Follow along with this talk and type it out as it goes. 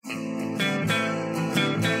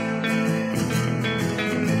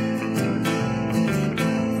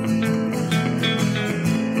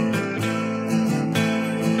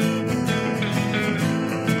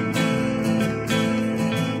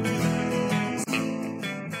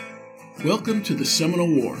Welcome to the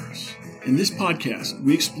Seminole Wars. In this podcast,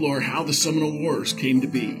 we explore how the Seminole Wars came to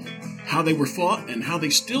be, how they were fought, and how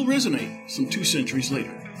they still resonate some 2 centuries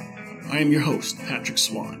later. I am your host, Patrick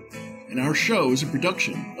Swan, and our show is a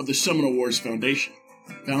production of the Seminole Wars Foundation,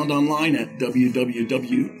 found online at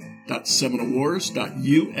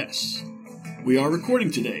www.seminolewars.us. We are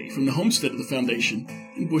recording today from the homestead of the Foundation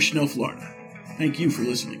in Bushnell, Florida. Thank you for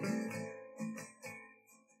listening.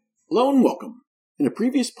 Hello and welcome. In a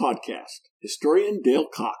previous podcast, historian Dale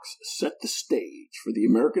Cox set the stage for the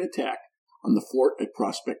American attack on the fort at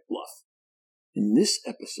Prospect Bluff. In this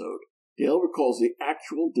episode, Dale recalls the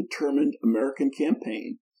actual determined American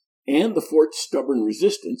campaign and the fort's stubborn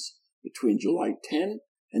resistance between July 10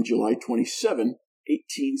 and July 27,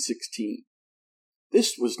 1816.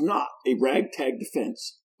 This was not a ragtag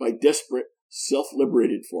defense by desperate,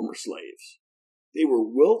 self-liberated former slaves. They were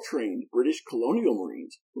well-trained British colonial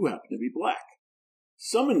Marines who happened to be black.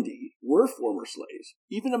 Some, indeed, were former slaves.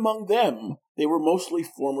 Even among them, they were mostly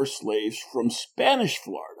former slaves from Spanish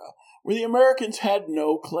Florida, where the Americans had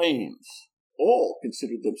no claims. All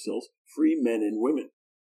considered themselves free men and women.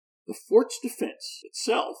 The fort's defense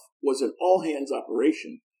itself was an all-hands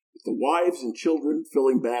operation, with the wives and children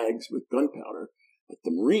filling bags with gunpowder that the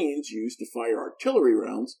Marines used to fire artillery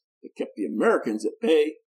rounds that kept the Americans at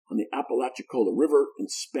bay on the Apalachicola River in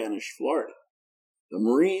Spanish Florida. The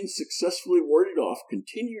Marines successfully warded off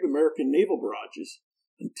continued American naval barrages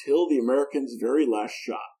until the Americans' very last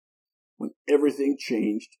shot, when everything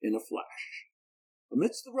changed in a flash.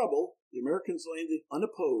 Amidst the rubble, the Americans landed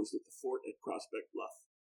unopposed at the fort at Prospect Bluff.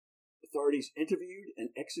 Authorities interviewed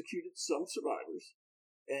and executed some survivors,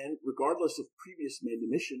 and regardless of previous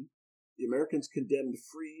manumission, the Americans condemned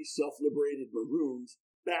free, self-liberated Maroons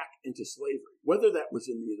back into slavery, whether that was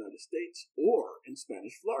in the United States or in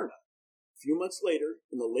Spanish Florida. A few months later,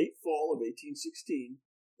 in the late fall of 1816,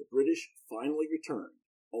 the British finally returned,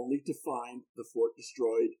 only to find the fort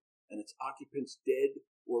destroyed and its occupants dead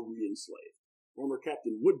or re-enslaved. Former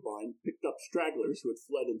Captain Woodbine picked up stragglers who had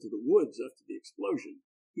fled into the woods after the explosion.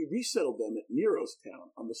 He resettled them at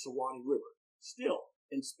Nerostown on the Suwannee River, still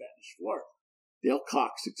in Spanish Florida. Dale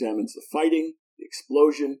Cox examines the fighting, the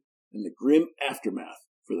explosion, and the grim aftermath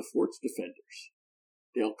for the fort's defenders.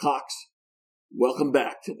 Dale Cox, welcome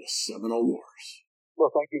back to the Seminole Wars. Well,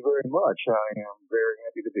 thank you very much. I am very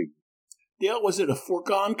happy to be here. Dale, was it a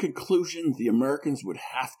foregone conclusion the Americans would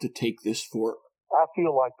have to take this fort? I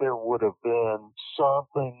feel like there would have been some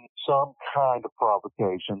kind of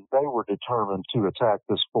provocation. They were determined to attack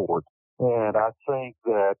this fort, and I think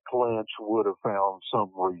that Clinch would have found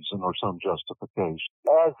some reason or some justification.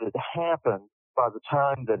 As it happened, by the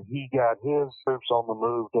time that he got his troops on the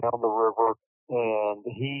move down the river, and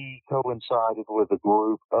he coincided with a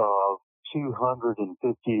group of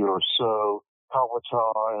 250 or so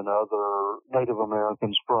Powhatan and other Native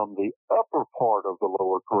Americans from the upper part of the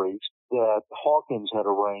lower creeks that Hawkins had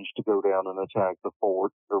arranged to go down and attack the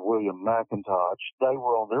fort, or William McIntosh. They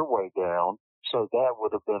were on their way down, so that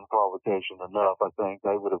would have been provocation enough. I think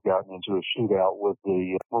they would have gotten into a shootout with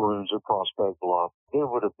the Maroons at Prospect Bluff. There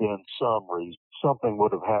would have been some reason. Something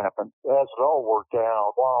would have happened. As it all worked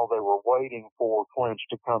out, while they were waiting for Clinch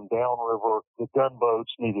to come downriver, the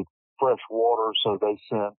gunboats needed fresh water, so they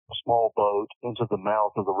sent a small boat into the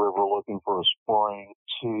mouth of the river looking for a spring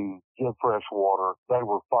to get fresh water. They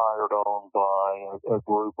were fired on by a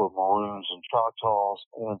group of Maroons and Choctaws,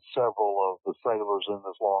 and several of the sailors in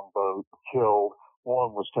this longboat were killed.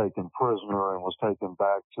 One was taken prisoner and was taken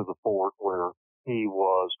back to the fort where he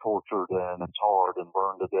was tortured and tarred and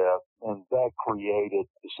burned to death, and that created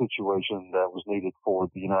the situation that was needed for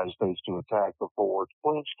the United States to attack the fort.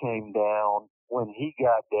 Clinch came down. When he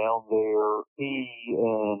got down there, he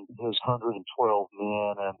and his 112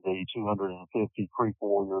 men and the 250 Creek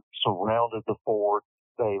warriors surrounded the fort.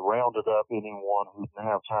 They rounded up anyone who didn't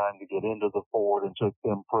have time to get into the fort and took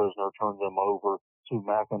them prisoner, turned them over to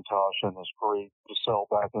McIntosh and his Creek to sell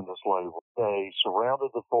back into slavery. They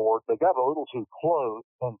surrounded the fort. They got a little too close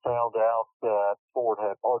and found out that the fort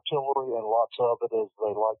had artillery and lots of it, as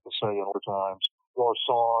they like to say in other times.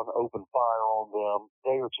 Garcon opened fire on them. A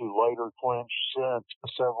day or two later, Clinch sent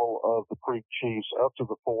several of the Creek chiefs up to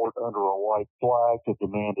the fort under a white flag to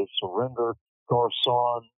demand its surrender.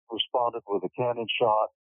 Garcon responded with a cannon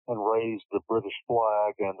shot and raised the British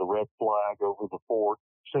flag and the red flag over the fort,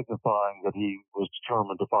 signifying that he was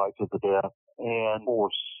determined to fight to the death. And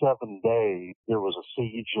for 7 days, there was a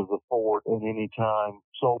siege of the fort, and any time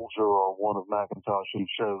soldier or one of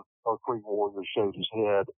McIntosh's Creek warriors showed his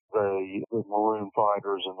head, the Maroon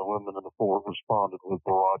fighters and the women in the fort responded with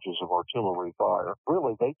barrages of artillery fire.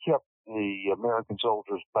 Really, they kept the American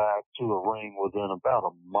soldiers back to a ring within about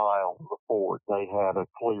a mile of the fort. They had a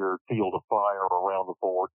clear field of fire around the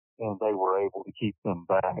fort, and they were able to keep them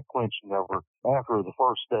back. Clinch never, after the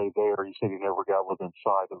first day there, he said he never got within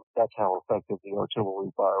sight of. That's how effective the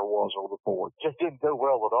artillery fire was over the fort. Just didn't go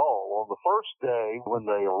well at all. On the first day, when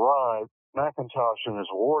they arrived, McIntosh and his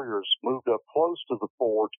warriors moved up close to the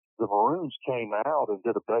fort. The Maroons came out and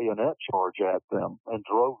did a bayonet charge at them and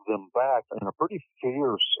drove them back in a pretty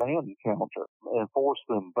fierce sand encounter and forced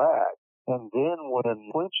them back. And then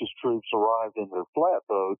when Clinch's troops arrived in their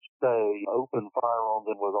flatboats, they opened fire on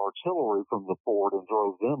them with artillery from the fort and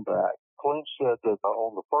drove them back. Clinch said that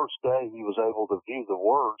on the first day he was able to view the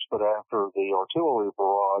works, but after the artillery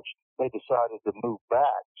barrage, they decided to move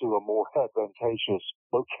back to a more advantageous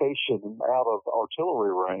location out of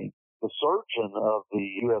artillery range. The surgeon of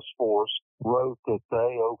the U.S. force wrote that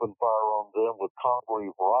they opened fire on them with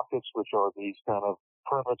Congreve rockets, which are these kind of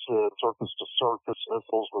primitive surface-to-surface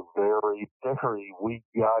missiles with very, very weak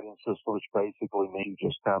guiding systems, which basically means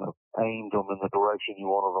just kind of aimed them in the direction you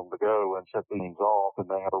wanted them to go and set things off, and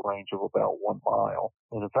they had a range of about 1 mile.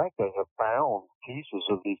 And in fact, they have found pieces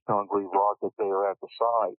of these Congreve rockets there at the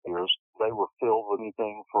site. They were filled with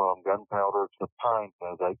anything from gunpowder to pine.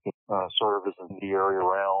 They could serve as incendiary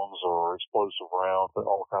rounds or explosive rounds, and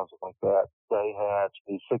all kinds of like that. They had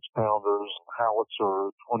these 6-pounders,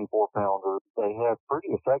 howitzer, 24-pounders. They had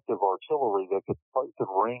pretty effective artillery that could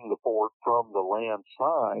ring the fort from the land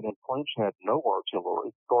side, and Clinch had no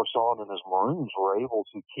artillery. Garcon and his Maroons were able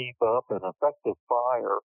to keep up an effective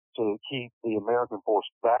fire to keep the American force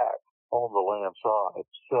back on the land side.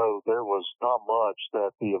 So there was not much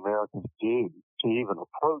that the Americans did to even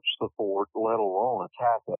approach the fort, let alone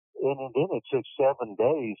attack it. And then it took 7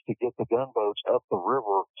 days to get the gunboats up the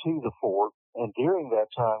river to the fort. And during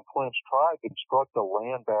that time, Clinch tried to construct a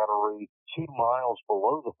land battery 2 miles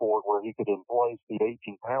below the fort where he could emplace the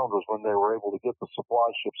 18-pounders when they were able to get the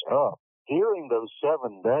supply ships up. During those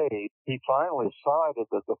 7 days, he finally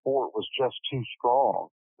decided that the fort was just too strong,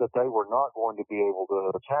 that they were not going to be able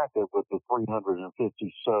to attack it with the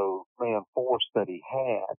 350-so man force that he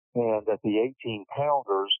had, and that the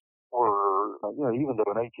 18-pounders were, even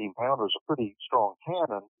though an 18-pounder is a pretty strong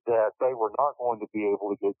cannon, that they were not going to be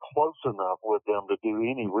able to get close enough with them to do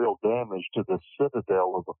any real damage to the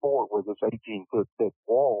citadel of the fort with this 18-foot thick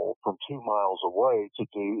wall from 2 miles away to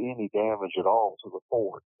do any damage at all to the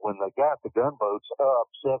fort. When they got the gunboats up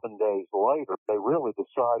 7 days later, they really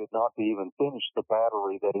decided not to even finish the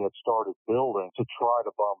battery they had started building to try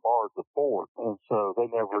to bombard the fort. And so they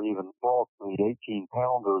never even brought the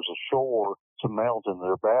 18-pounders ashore to mount in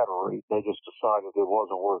their battery. They just decided it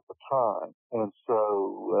wasn't worth the time. And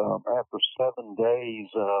so after 7 days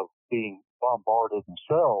of being bombarded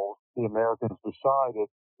themselves, the Americans decided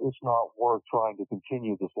it's not worth trying to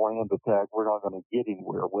continue this land attack. We're not going to get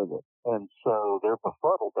anywhere with it. And so they're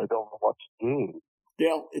befuddled. They don't know what to do.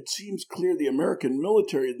 Dale, it seems clear the American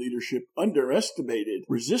military leadership underestimated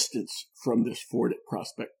resistance from this fort at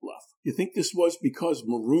Prospect Bluff. You think this was because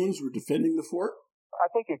Maroons were defending the fort? I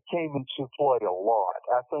think it came into play a lot.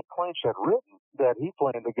 I think Clinch had written that he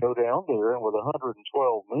planned to go down there and with 112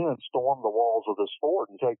 men storm the walls of this fort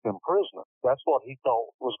and take them prisoner. That's what he thought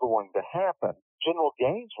was going to happen. General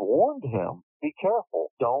Gaines warned him, be careful,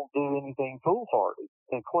 don't do anything foolhardy.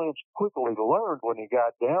 And Clinch quickly learned when he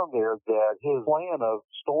got down there that his plan of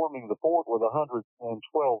storming the fort with 112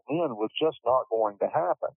 men was just not going to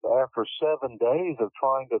happen. After 7 days of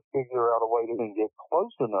trying to figure out a way to even get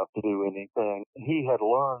close enough to do anything, he had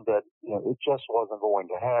learned that it just wasn't going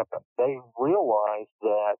to happen. They realized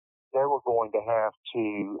that they were going to have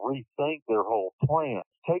to rethink their whole plan.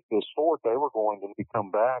 To take this fort, they were going to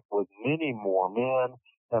come back with many more men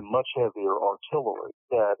and much heavier artillery.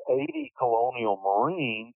 That 80 Colonial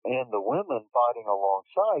Marines and the women fighting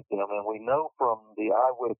alongside them, and we know from the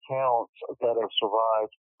eyewitness accounts that have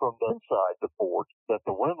survived from the inside the fort that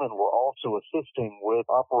the women were also assisting with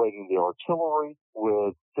operating the artillery,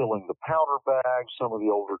 with filling the powder bags. Some of the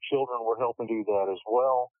older children were helping do that as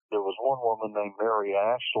well. There was one woman named Mary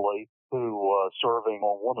Ashley who was serving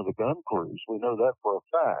on one of the gun crews. We know that for a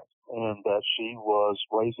fact. And that she was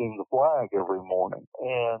raising the flag every morning.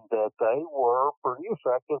 And that they were pretty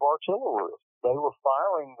effective artillerists. They were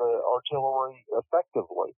firing the artillery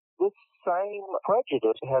effectively. This same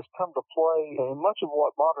prejudice has come to play in much of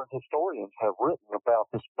what modern historians have written about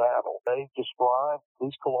this battle. They describe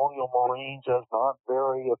these colonial Marines as not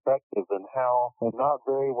very effective and not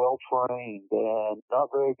very well trained and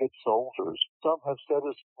not very good soldiers. Some have said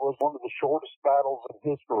it was one of the shortest battles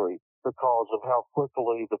in history because of how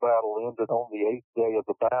quickly the battle ended on the 8th day of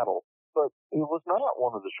the battle. But it was not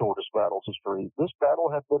one of the shortest battles of history. This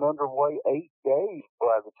battle had been underway 8 days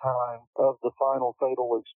by the time of the final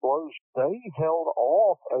fatal explosion. They held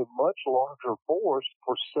off a much larger force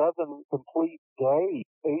for 7 complete days.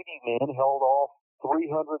 80 men held off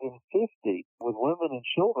 350, with women and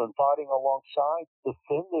children fighting alongside,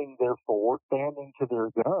 defending their fort, standing to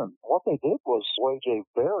their guns. What they did was wage a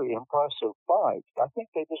very impressive fight. I think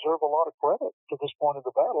they deserve a lot of credit to this point of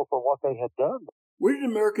the battle for what they had done. Where did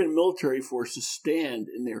American military forces stand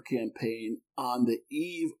in their campaign on the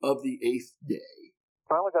eve of the 8th day?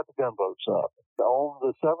 Finally got the gunboats up. On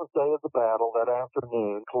the 7th day of the battle, that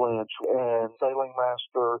afternoon, Clinch and Sailing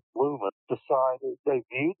Master Loomis decided, they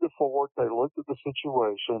viewed the fort, they looked at the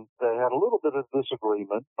situation, they had a little bit of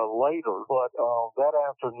disagreement later, but that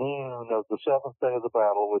afternoon of the 7th day of the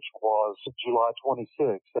battle, which was July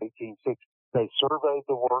 26, 1860, they surveyed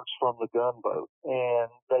the works from the gunboat, and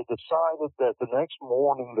they decided that the next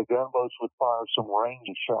morning the gunboats would fire some range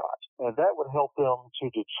shots, and that would help them to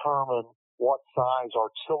determine what size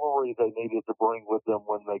artillery they needed to bring with them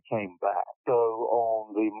when they came back. So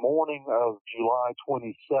on the morning of July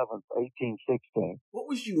 27th, 1816. What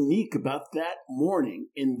was unique about that morning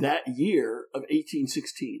in that year of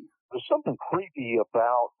 1816? There's something creepy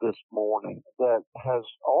about this morning that has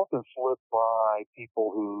often slipped by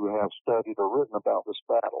people who have studied or written about this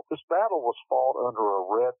battle. This battle was fought under a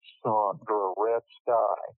red sun, under a red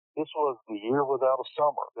sky. This was the year without a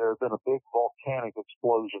summer. There had been a big volcanic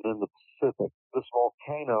explosion in the Pacific. This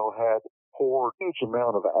volcano had poured a huge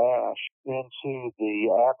amount of ash into the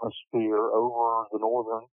atmosphere over the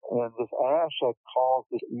northern, and this ash had caused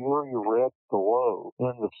this eerie red glow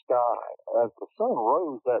in the sky. As the sun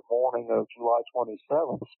rose that morning of July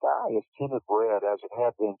 27th, the sky is tinted red as it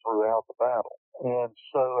had been throughout the battle. And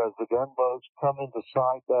so as the gunboats come into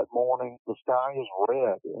sight that morning, the sky is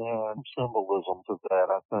red, and symbolism to that,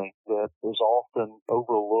 I think, that is often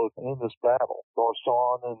overlooked in this battle.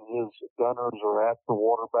 Garcon and his gunners are at the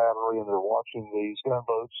water battery, and they're watching these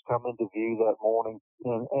gunboats come into view that morning,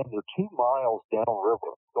 and they're 2 miles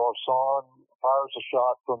downriver. Garcon fires a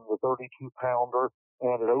shot from the 32-pounder,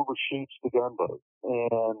 and it overshoots the gunboat,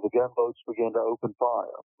 and the gunboats begin to open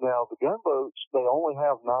fire. Now, the gunboats, they only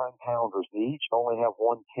have 9-pounders. They each only have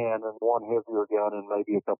 1 cannon, 1 heavier gun, and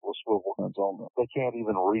maybe a couple of swivel guns on them. They can't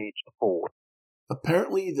even reach the fort.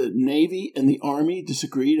 Apparently, the Navy and the Army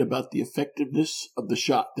disagreed about the effectiveness of the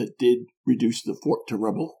shot that did reduce the fort to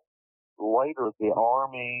rubble. Later, the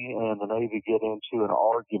Army and the Navy get into an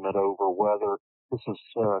argument over whether this is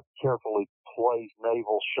a carefully placed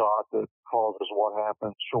naval shot that causes what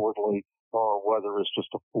happened shortly, or whether it's just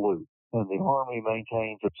a fluke. And the Army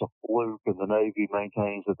maintains it's a fluke, and the Navy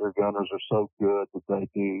maintains that their gunners are so good that they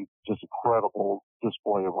do just incredible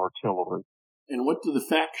display of artillery. And what do the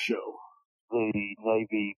facts show? The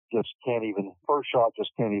Navy just can't even, first shot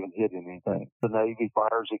just can't even hit anything. The Navy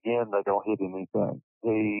fires again, they don't hit anything.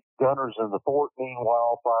 The gunners in the fort,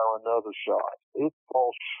 meanwhile, fire another shot. It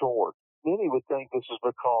falls short. Many would think this is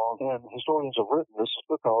because, and historians have written, this is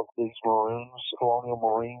because these Maroons, colonial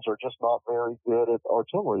Marines, are just not very good at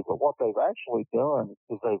artillery. But what they've actually done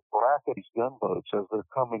is they've bracketed these gunboats as they're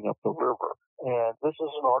coming up the river. And this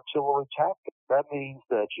is an artillery tactic. That means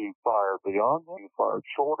that you fire beyond them, you fire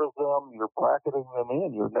short of them, you're bracketing them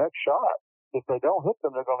in. Your next shot, if they don't hit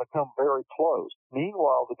them, they're going to come very close.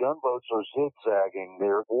 Meanwhile, the gunboats are zigzagging,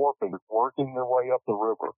 they're warping, working their way up the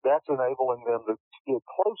river. That's enabling them to get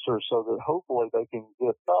closer so that hopefully they can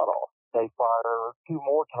get shot off. They fire 2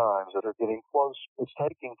 more times that are getting close. It's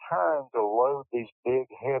taking time to load these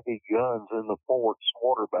big, heavy guns in the fort's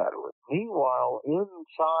water battery. Meanwhile,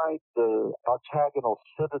 inside the octagonal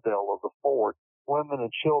citadel of the fort, women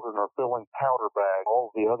and children are filling powder bags.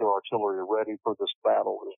 All the other artillery are ready for this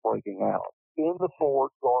battle that is breaking out. In the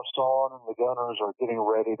fort, Garcon and the gunners are getting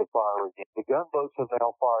ready to fire again. The gunboats have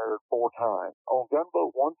now fired 4 times. On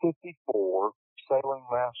gunboat 154, Sailing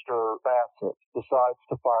Master Bassett decides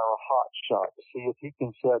to fire a hot shot to see if he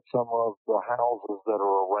can set some of the houses that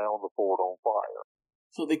are around the fort on fire.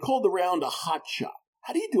 So they called the round a hot shot.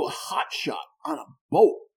 How do you do a hot shot on a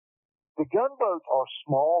boat? The gunboats are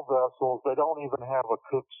small vessels. They don't even have a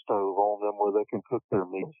cook stove on them where they can cook their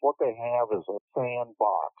meals. What they have is a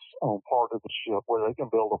sandbox on part of the ship where they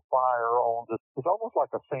can build a fire on. It's almost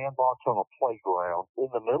like a sandbox on a playground.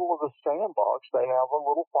 In the middle of the sandbox, they have a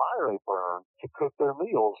little fire they burn to cook their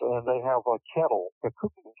meals, and they have a kettle, a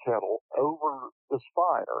cooking kettle, over this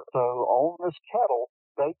fire. So on this kettle,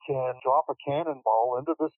 they can drop a cannonball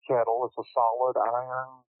into this kettle. It's a solid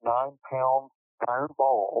iron, 9-pound iron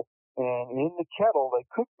ball. And in the kettle, they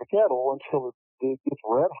cook the kettle until it gets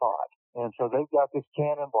red hot. And so they've got this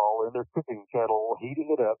cannonball in their cooking kettle, heating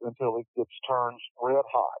it up until it turns red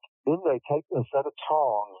hot. Then they take a set of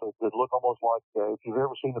tongs that look almost like, if you've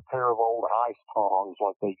ever seen a pair of old ice tongs,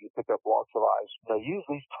 like you pick up blocks of ice. They use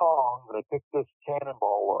these tongs, and they pick this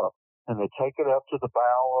cannonball up, and they take it up to the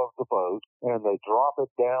bow of the boat, and they drop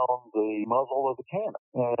it down the muzzle of the cannon.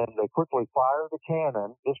 And they quickly fire the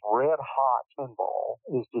cannon. This red-hot cannonball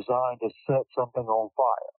is designed to set something on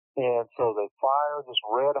fire. And so they fire this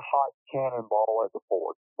red-hot cannonball at the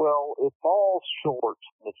fort. Well, it falls short.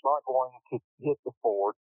 It's not going to hit the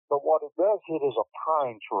fort. But what it does hit is a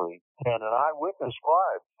pine tree, and an eyewitness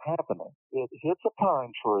described happening. It hits a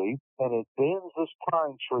pine tree, and it bends this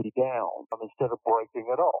pine tree down instead of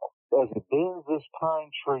breaking it off. As it bends this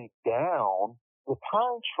pine tree down, the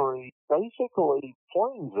pine tree basically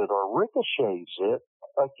flings it or ricochets it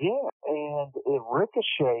again, and it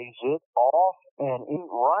ricochets it off and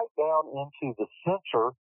right down into the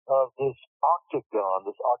center of this octagon,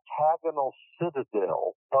 this octagonal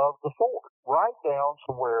citadel of the fort, right down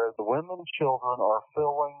to where the women and children are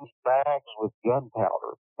filling bags with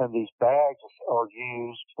gunpowder. And these bags are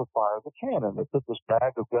used to fire the cannon. They put this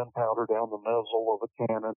bag of gunpowder down the muzzle of the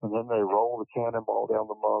cannon, and then they roll the cannonball down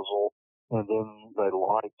the muzzle, and then they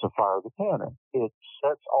light to fire the cannon. It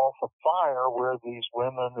sets off a fire where these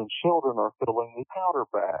women and children are filling the powder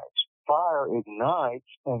bags. Fire ignites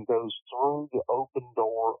and goes through the open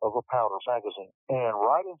door of a powder magazine. And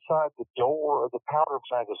right inside the door of the powder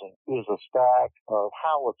magazine is a stack of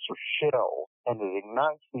howitzer shells. And it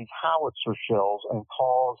ignites these howitzer shells and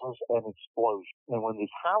causes an explosion. And when these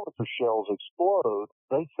howitzer shells explode,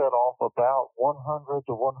 they set off about 100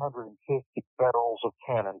 to 150 barrels of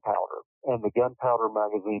cannon powder. And the gunpowder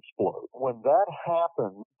magazine explodes. When that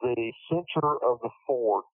happens, the center of the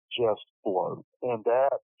fort just blows. And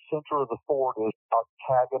that center of the fort is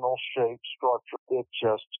octagonal shaped structure. It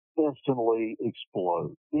just instantly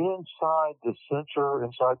explodes. Inside the center,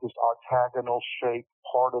 inside this octagonal shaped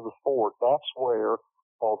part of the fort, that's where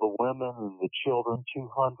all the women and the children,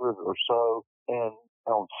 200 or so, and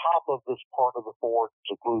on top of this part of the fort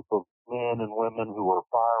is a group of men and women who are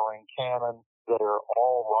firing cannon. They're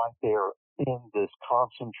all right there in this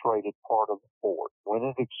concentrated part of the fort. When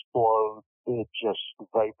it explodes, it just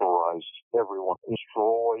vaporizes everyone,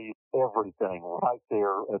 destroys everything right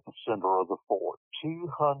there at the center of the fort.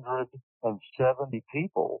 270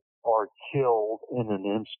 people are killed in an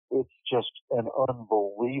instant. It's just an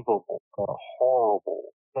unbelievable,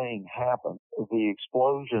 horrible thing happened. The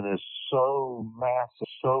explosion is so massive,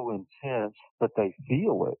 so intense that they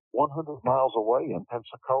feel it 100 miles away in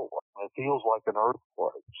Pensacola. It feels like an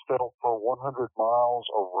earthquake. It's felt for 100 miles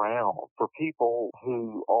around. For people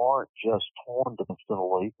who aren't just torn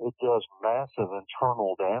instantly, it does massive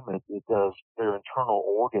internal damage. It does, their internal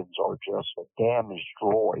organs are just damaged,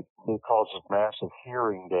 destroyed. It causes massive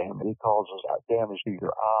hearing damage. It causes damage to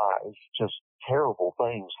your eyes. Just terrible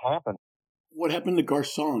things happen. What happened to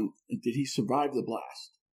Garcon? Did he survive the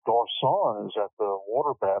blast? Garcon is at the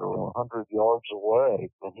water battery 100 yards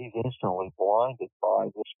away, and he's instantly blinded by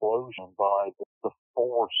the explosion, by the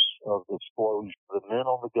force of the explosion. The men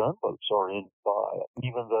on the gunboats are in by it,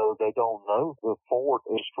 even though they don't know the fort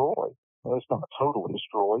is destroyed. Well, it's not totally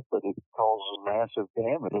destroyed, but it causes massive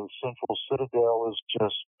damage. The central citadel is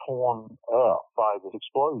just torn up by this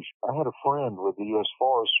explosion. I had a friend with the U.S.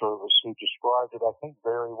 Forest Service who described it, I think,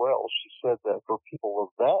 very well. She said that for people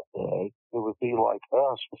of that day, it would be like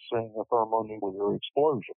us seeing a thermonuclear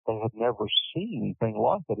explosion. They had never seen anything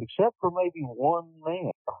like it, except for maybe one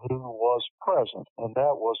man who was present, and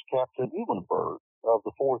that was Captain Eulenberg of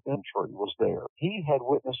the 4th Infantry was there. He had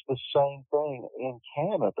witnessed the same thing in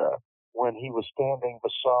Canada when he was standing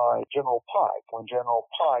beside General Pike, when General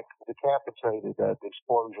Pike decapitated at the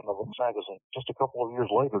explosion of a magazine just a couple of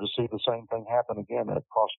years later, to see the same thing happen again at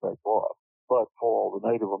Prospect Bluff. But for all the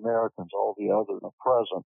Native Americans, all the others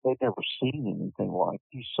present, they'd never seen anything like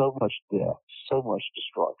it. So much death, so much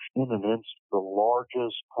destruction. In an instant, the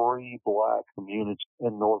largest free black community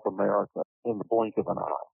in North America in the blink of an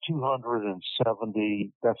eye.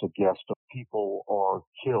 270, that's a guess, of people are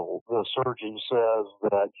killed. The surgeon says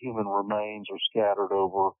that human remains are scattered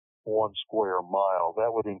over 1 square mile.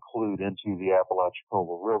 That would include into the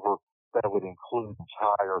Apalachicola River. That would include the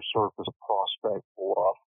entire surface of Prospect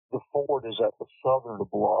Bluff. The fort is at the southern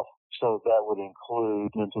bluff, so that would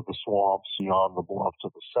include into the swamps beyond the bluff to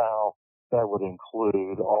the south. That would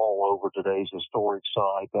include all over today's historic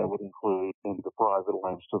site. That would include into the private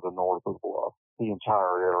lands to the north of the bluff. The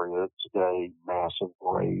entire area today, massive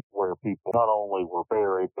grave where people not only were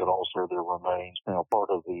buried, but also their remains now part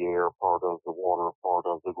of the air, part of the water, part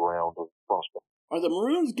of the ground of Prospect. Are the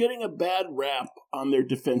Maroons getting a bad rap on their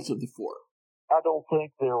defense of the fort? I don't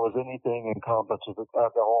think there was anything incompetent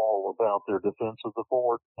at all about their defense of the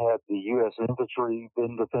fort. Had the U.S. infantry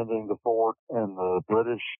been defending the fort and the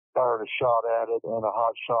British fired a shot at it and a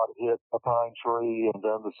hot shot hit a pine tree and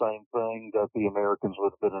done the same thing, that the Americans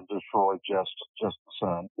would have been destroyed just the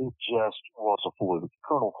same. It just was a fluke.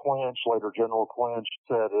 Colonel Clinch, later General Clinch,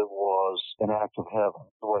 said it was an act of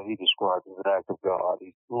heaven, the way he described it, an act of God.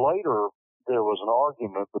 Later, there was an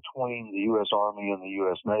argument between the U.S. Army and the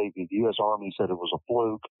U.S. Navy. The U.S. Army said it was a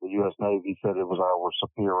fluke. The U.S. Navy said it was our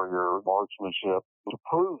superior marksmanship. To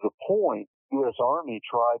prove the point, the U.S. Army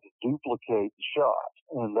tried to duplicate the shot,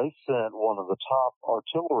 and they sent one of the top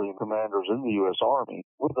artillery commanders in the U.S. Army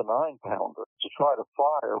with a 9-pounder to try to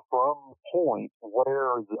fire from the point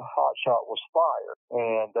where the hot shot was fired.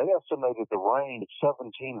 And they estimated the range at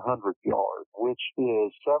 1,700 yards, which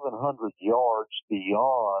is 700 yards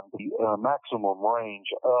beyond the maximum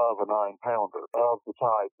range of a 9-pounder of the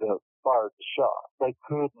type that fired the shot. They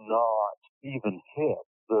could not even hit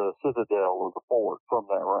the citadel of the fort from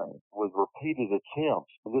that range with repeated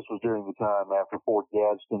attempts. And this was during the time after Fort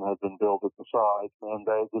Gadsden had been built at the site. And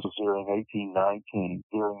this was during 1819,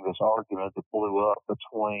 during this argument that blew up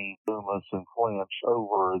between Loomis and Clinch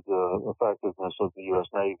over the effectiveness of the U.S.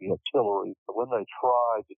 Navy artillery. But when they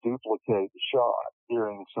tried to duplicate the shot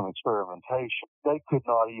during some experimentation, they could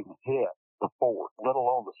not even hit the fort, let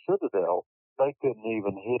alone the citadel. They couldn't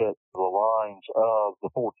even hit the lines of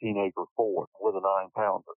the 14-acre fort with a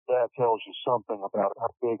 9-pounder. That tells you something about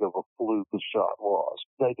how big of a fluke the shot was.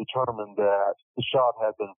 They determined that the shot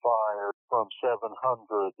had been fired from 700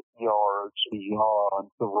 yards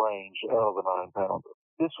beyond the range of a 9-pounder.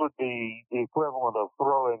 This would be the equivalent of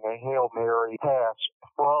throwing a Hail Mary pass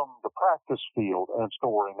from the practice field and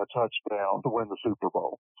scoring a touchdown to win the Super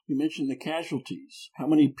Bowl. You mentioned the casualties. How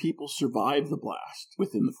many people survived the blast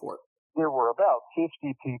within the fort? There were about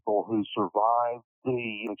 50 people who survived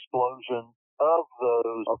the explosion. Of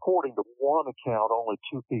those, according to one account, only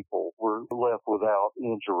 2 people were left without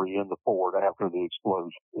injury in the fort after the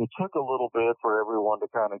explosion. It took a little bit for everyone to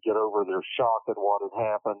kind of get over their shock at what had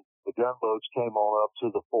happened. The gunboats came on up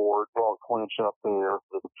to the fort, brought Clinch up there.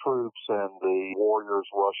 The troops and the warriors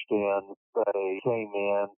rushed in. They came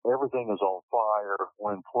in. Everything is on fire.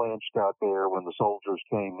 When Clinch got there, when the soldiers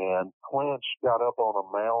came in, Clinch got up on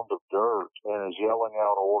a mound of dirt and is yelling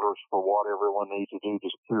out orders for what everyone needs to do to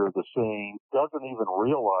secure the scene. Doesn't even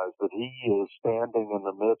realize that he is standing in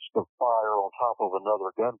the midst of fire on top of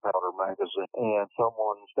another gunpowder magazine, and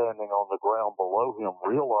someone standing on the ground below him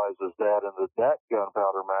realizes that, and that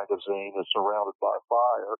gunpowder magazine is surrounded by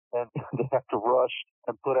fire, and they have to rush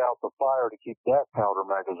and put out the fire to keep that powder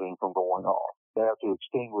magazine from going off. They have to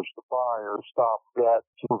extinguish the fire, stop that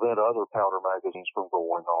to prevent other powder magazines from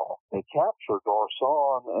going off. They capture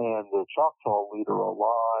Garcon and the Choctaw leader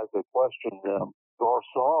alive. They question them.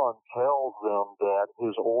 Garcon tells them that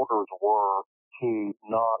his orders were to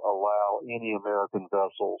not allow any American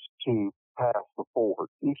vessels to pass the fort.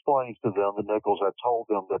 He explains to them that Nichols had told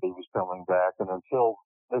them that he was coming back, and until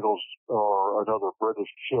Nichols or another British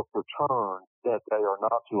ship returned, that they are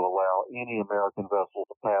not to allow any American vessel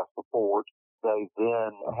to pass the fort. They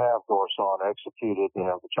then have Garcon executed. They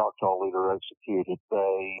have the Choctaw leader executed.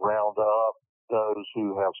 They round up those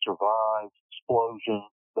who have survived explosion.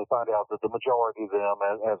 They find out that the majority of them,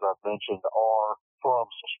 as I've mentioned, are from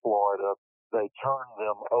Florida. They turn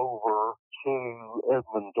them over to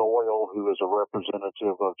Edmund Doyle, who is a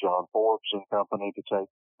representative of John Forbes and Company, to take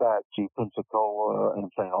back to Pensacola and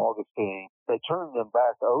St. Augustine. They turn them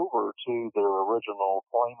back over to their original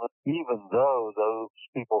claimant, even though those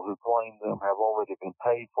people who claim them have already been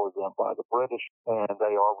paid for them by the British, and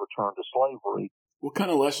they are returned to slavery. What kind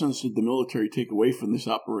of lessons did the military take away from this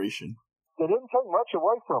operation? They didn't take much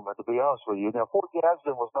away from it, to be honest with you. Now, Fort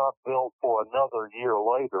Gadsden was not built for another year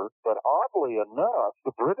later, but oddly enough,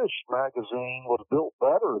 the British magazine was built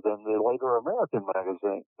better than the later American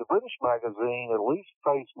magazine. The British magazine at least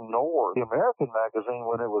faced north. The American magazine,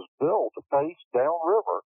 when it was built, faced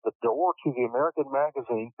downriver. The door to the American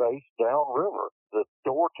magazine faced downriver. The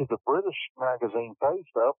door to the British magazine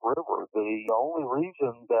faced upriver. The only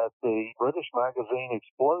reason that the British magazine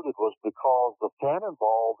exploded was because the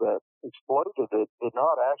cannonball that exploded it did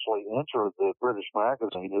not actually enter the British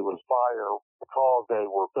magazine. It was fire because they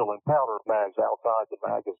were filling powder bags outside the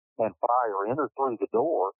magazine, and fire entered through the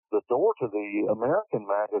door. The door to the American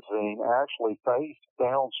magazine actually faced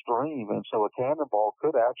downstream, and so a cannonball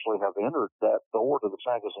could actually have entered that door to the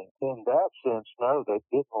magazine. In that sense, no, they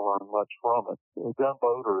didn't learn much from it. A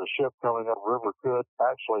gunboat or a ship coming up river could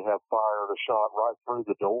actually have fired a shot right through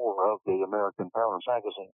the door of the American powder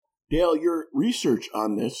magazine. Dale, your research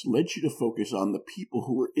on this led you to focus on the people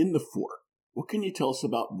who were in the fort. What can you tell us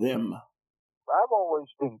about them? I've always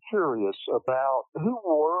been curious about who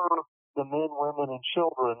were the men, women, and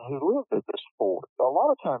children who lived at this fort. A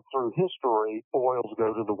lot of times through history, spoils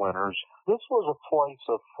go to the winners. This was a place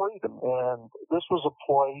of freedom, and this was a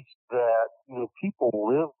place that people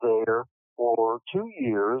lived there for 2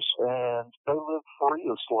 years, and they lived free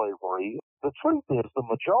of slavery. The truth is, the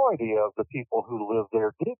majority of the people who lived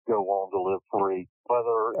there did go on to live free,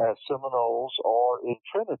 whether as Seminoles or in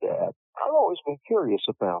Trinidad. I've always been curious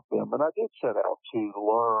about them, and I did set out to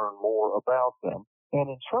learn more about them. And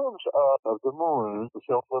in terms of the Maroons, the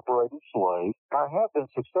self-liberated slaves, I have been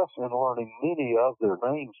successful in learning many of their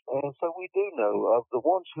names. And so we do know of the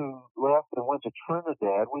ones who left and went to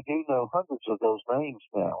Trinidad, we do know hundreds of those names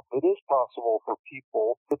now. It is possible for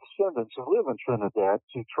people, the descendants who live in Trinidad,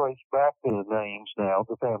 to trace back their names now,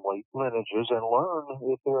 the family lineages, and learn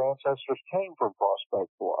if their ancestors came from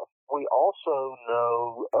Prospect Bluff. We also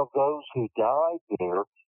know of those who died there.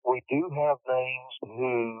 We do have names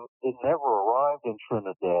who never arrived in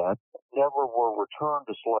Trinidad, never were returned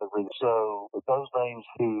to slavery, so those names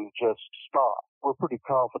who just stopped. We're pretty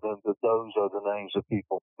confident that those are the names of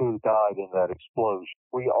people who died in that explosion.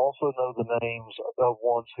 We also know the names of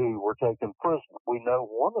ones who were taken prisoner. We know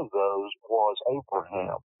one of those was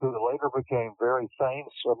Abraham, who later became very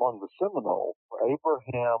famous among the Seminoles.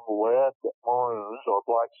 Abraham led Maroons, or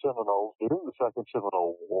Black Seminoles, during the Second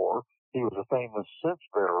Seminole War. He was a famous cense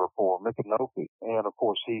bearer for Micanopy, and of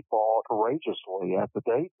course he fought courageously at the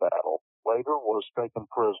Dade Battle. Later was taken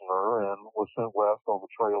prisoner and was sent west on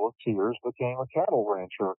the Trail of Tears, became a cattle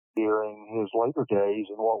rancher during his later days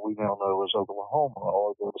in what we now know as Oklahoma,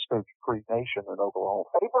 or the Muskogee Creek Nation in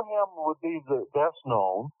Oklahoma. Abraham would be the best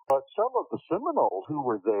known, but some of the Seminoles who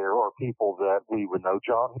were there are people that we would know.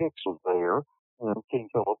 John Hicks was there. King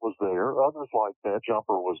Philip was there. Others like that.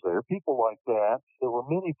 Jumper was there. People like that. There were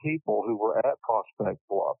many people who were at Prospect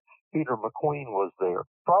Bluff. Peter McQueen was there.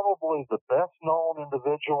 Probably the best known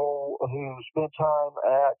individual who spent time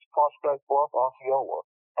at Prospect Bluff, Osceola.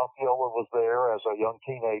 Osceola was there as a young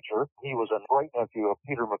teenager. He was a great nephew of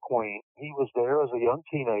Peter McQueen. He was there as a young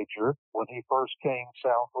teenager when he first came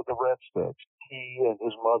south with the Red Sticks. He and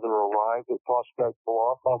his mother arrived at Prospect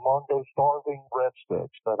Bluff among those starving Red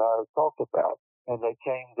Sticks that I talked about. And they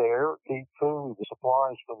came there, eat food,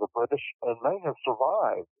 supplies from the British, and may have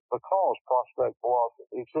survived because Prospect Bluff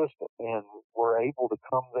existed and were able to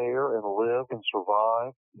come there and live and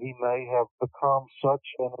survive. He may have become such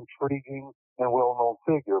an intriguing and well-known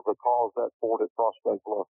figure because that fort at Prospect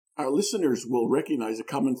Bluff. Our listeners will recognize a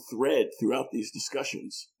common thread throughout these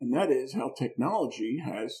discussions, and that is how technology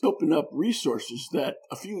has opened up resources that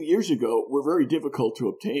a few years ago were very difficult to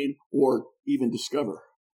obtain or even discover.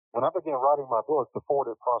 When I began writing my book, The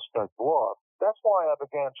Fort at Prospect Bluff, that's why I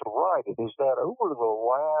began to write it, is that over the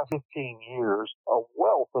last 15 years, a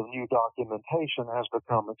wealth of new documentation has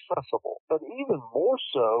become accessible. But even more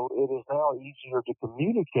so, it is now easier to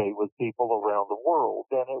communicate with people around the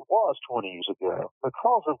world than it was 20 years ago.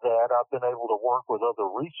 Because of that, I've been able to work with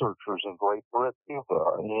other researchers in Great Britain,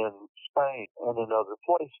 Cuba, in Spain, and in other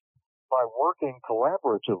places. By working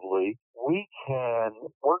collaboratively, we can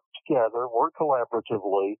work together, work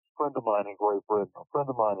collaboratively. A friend of mine in Great Britain, a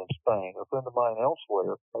friend of mine in Spain, a friend of mine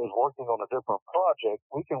elsewhere is working on a different project.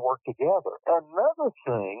 We can work together. Another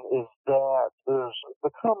thing is that there's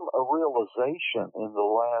become a realization in the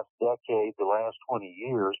last decade, the last 20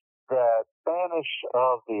 years, that Spanish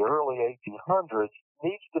of the early 1800s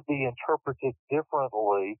needs to be interpreted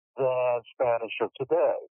differently than Spanish of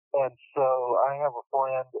today. And so I have a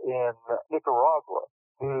friend in Nicaragua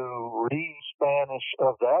who reads Spanish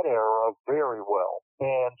of that era very well.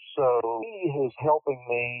 And so he is helping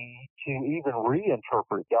me to even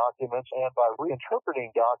reinterpret documents. And by reinterpreting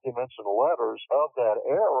documents and letters of that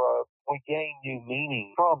era, we gain new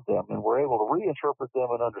meaning from them, and we're able to reinterpret them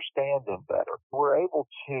and understand them better. We're able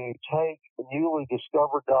to take newly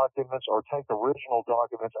discovered documents or take original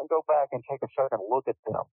documents and go back and take a second look at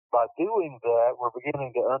them. By doing that, we're beginning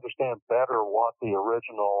to understand better what the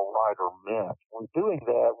original writer meant. In doing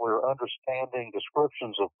that, we're understanding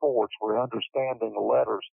descriptions of forts, we're understanding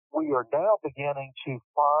letters. We are now beginning to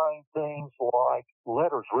find things like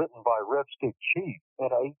letters written by Red Stick Chief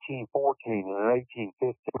in 1814 and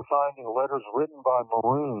 1815. We're finding letters written by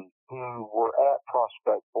Maroons who were at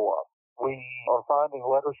Prospect Bluff. We are finding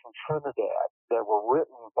letters from Trinidad that were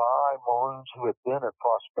written by Maroons who had been at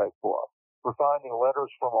Prospect Bluff. We're finding letters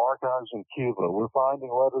from archives in Cuba. We're finding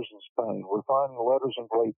letters in Spain. We're finding letters in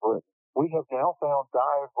Great Britain. We have now found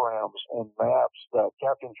diagrams and maps that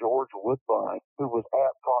Captain George Woodbine, who was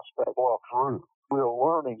at Prospect Bluff, drew. We're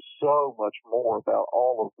learning so much more about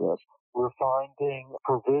all of this. We're finding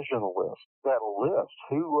provision lists that list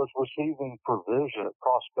who was receiving provision at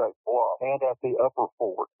Prospect Bluff and at the Upper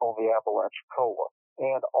Fort on the Apalachicola.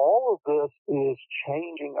 And all of this is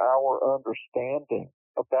changing our understanding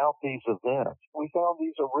about these events. We found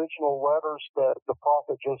these original letters that the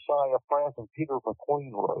prophet Josiah France and Peter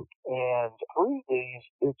McQueen wrote. And through these,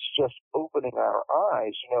 it's just opening our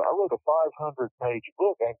eyes. I wrote a 500-page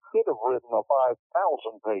book and could have written a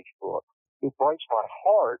 5,000-page book. It breaks my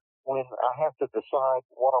heart when I have to decide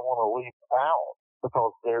what I want to leave out,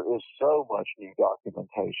 because there is so much new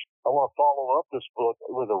documentation. I want to follow up this book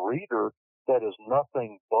with a reader that is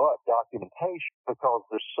nothing but documentation, because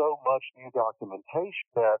there's so much new documentation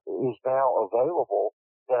that is now available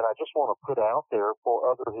that I just want to put out there for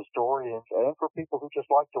other historians and for people who just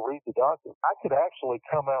like to read the document. I could actually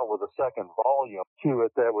come out with a second volume to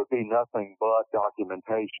it that would be nothing but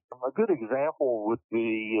documentation. A good example would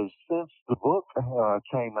be is since the book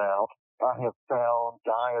came out, I have found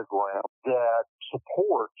diagrams that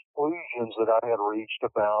support conclusions that I had reached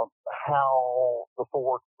about how the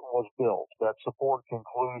fort was built, that support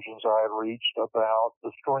conclusions I had reached about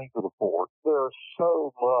the strength of the fort. There's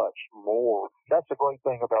so much more. That's the great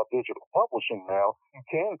thing about digital publishing now. You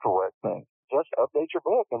can correct things. Just update your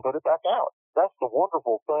book and put it back out. That's the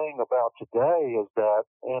wonderful thing about today, is that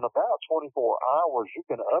in about 24 hours, you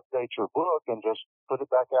can update your book and just put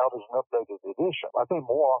it back out as an updated edition. I think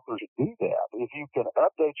more authors should do that. If you can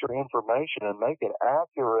update your information and make it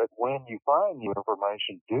accurate when you find new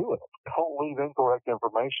information, do it. Don't leave incorrect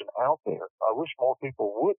information out there. I wish more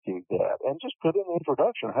people would do that. And just put in the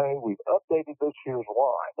introduction, hey, we've updated this, here's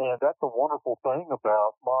why. And that's a wonderful thing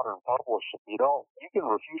about modern publishing. You can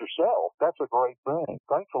refute yourself. That's a great thing.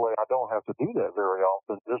 Thankfully, I don't have to do that very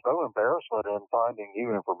often. There's no embarrassment in finding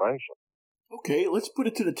new information. Okay, let's put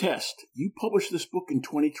it to the test. You published this book in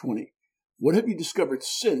 2020. What have you discovered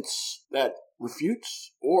since that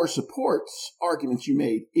refutes or supports arguments you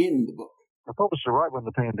made in the book? I published it right when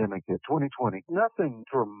the pandemic hit, 2020. Nothing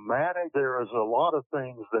dramatic. There is a lot of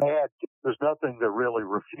things that there's nothing that really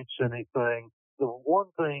refutes anything. The one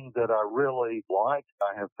thing that I really liked,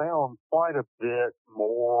 I have found quite a bit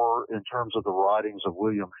more in terms of the writings of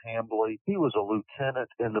William Hambly. He was a lieutenant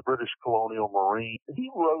in the British Colonial Marine. He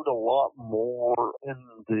wrote a lot more in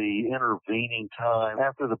the intervening time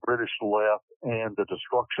after the British left and the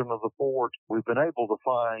destruction of the fort. We've been able to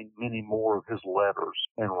find many more of his letters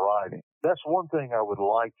and writing. That's one thing I would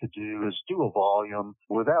like to do, is do a volume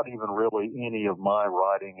without even really any of my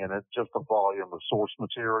writing in it, just a volume of source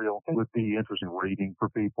material. It would be interesting reading for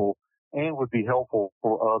people and would be helpful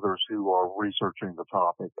for others who are researching the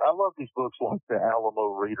topic. I love these books like the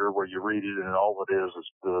Alamo Reader, where you read it and all it is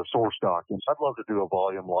the source documents. I'd love to do a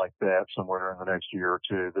volume like that somewhere in the next year or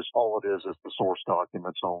two. All it is the source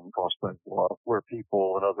documents on Prospect Bluff, where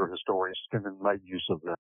people and other historians can make use of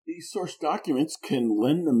them. These source documents can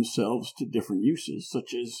lend themselves to different uses,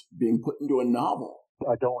 such as being put into a novel.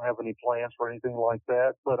 I don't have any plans for anything like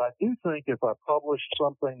that, but I do think if I published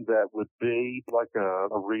something that would be like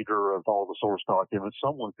a reader of all the source documents,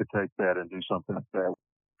 someone could take that and do something like that.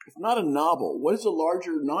 If not a novel, what is a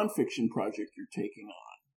larger nonfiction project you're taking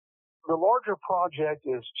on? The larger project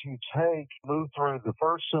is to move through the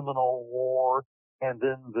First Seminole War and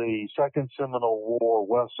then the Second Seminole War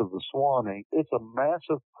west of the Suwannee. It's a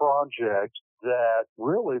massive project that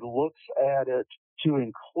really looks at it to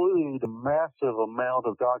include a massive amount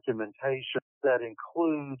of documentation that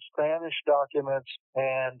includes Spanish documents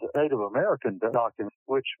and Native American documents,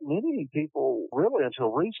 which many people really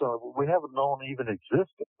until recently we haven't known even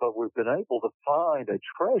existed. But we've been able to find a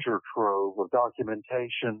treasure trove of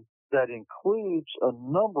documentation that includes a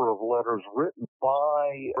number of letters written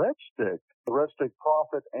by Red Stick, the Red Stick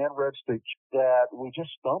Prophet and Red Stick, that we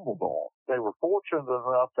just stumbled on. They were fortunate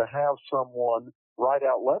enough to have someone write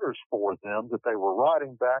out letters for them that they were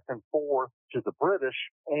writing back and forth to the British,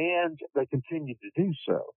 and they continued to do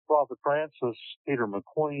so. Prophet Francis, Peter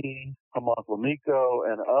McQueen, Hamad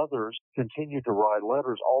Lamiko, and others continued to write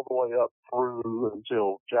letters all the way up through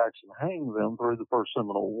until Jackson hanged them through the First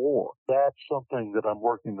Seminole War. That's something that I'm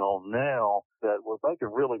working on now that we're making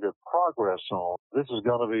really good progress on. This is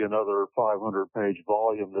going to be another 500-page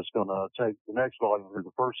volume that's going to take the next volume through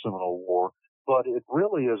the First Seminole War. But it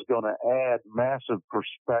really is going to add massive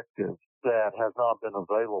perspective that has not been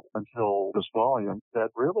available until this volume, that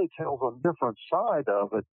really tells a different side of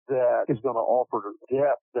it that is going to offer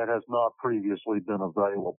depth that has not previously been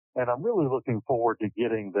available. And I'm really looking forward to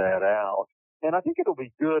getting that out. And I think it'll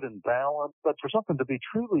be good and balanced, but for something to be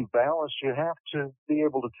truly balanced, you have to be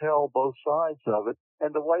able to tell both sides of it.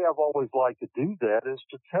 And the way I've always liked to do that is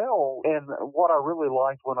to tell. And what I really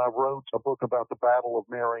liked when I wrote a book about the Battle of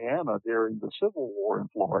Mariana during the Civil War in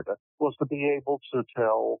Florida was to be able to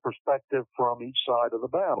tell perspective from each side of the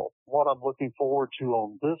battle. What I'm looking forward to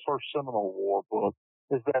on this First Seminole War book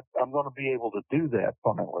is that I'm going to be able to do that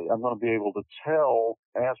finally. I'm going to be able to tell,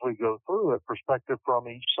 as we go through it, perspective from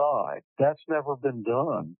each side. That's never been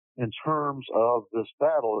done in terms of this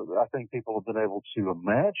battle. I think people have been able to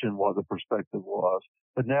imagine what the perspective was,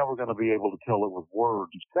 but now we're going to be able to tell it with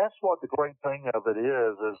words. That's what the great thing of it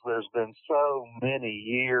is there's been so many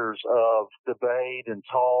years of debate and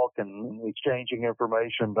talk and exchanging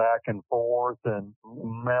information back and forth and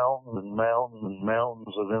mountains and mountains and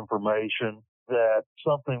mountains of information, that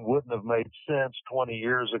something wouldn't have made sense 20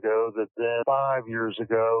 years ago, that then 5 years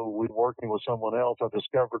ago, we were working with someone else, I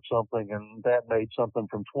discovered something, and that made something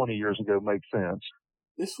from 20 years ago make sense.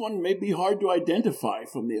 This one may be hard to identify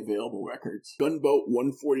from the available records. Gunboat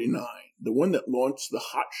 149, the one that launched the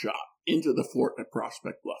hot shot into the fort at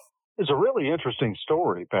Prospect Bluff. It's a really interesting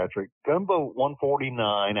story, Patrick. Gunboat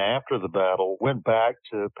 149, after the battle, went back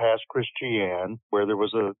to Pass Christian, where there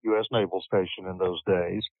was a U.S. naval station in those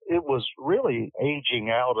days. It was really aging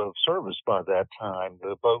out of service by that time.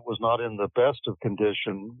 The boat was not in the best of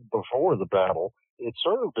condition before the battle. It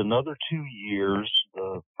served another 2 years.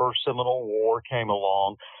 The First Seminole War came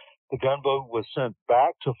along. The gunboat was sent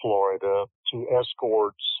back to Florida to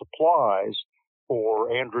escort supplies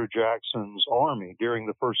for Andrew Jackson's army during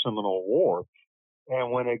the First Seminole War.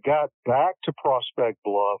 And when it got back to Prospect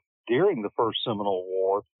Bluff during the First Seminole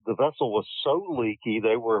War, the vessel was so leaky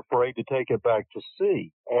they were afraid to take it back to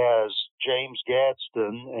sea. As James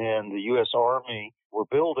Gadsden and the U.S. Army were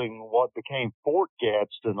building what became Fort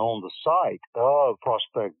Gadsden on the site of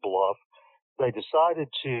Prospect Bluff, they decided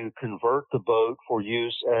to convert the boat for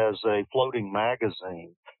use as a floating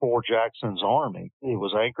magazine for Jackson's army. It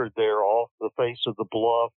was anchored there off the face of the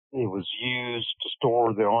bluff. It was used to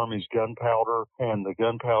store the army's gunpowder and the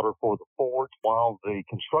gunpowder for the fort. While the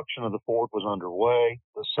construction of the fort was underway,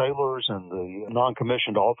 the sailors and the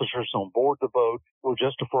non-commissioned officers on board the boat were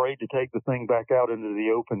just afraid to take the thing back out into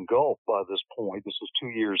the open Gulf by this point. This was 2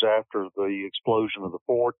 years after the explosion of the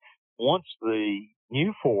fort. Once the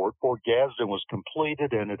new fort, Fort Gadsden, was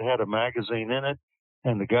completed and it had a magazine in it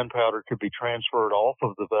and the gunpowder could be transferred off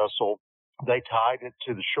of the vessel, they tied it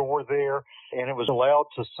to the shore there and it was allowed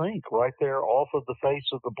to sink right there off of the face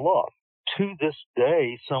of the bluff. To this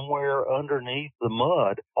day, somewhere underneath the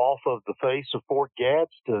mud off of the face of Fort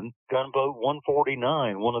Gadsden, gunboat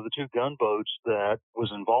 149, one of the two gunboats that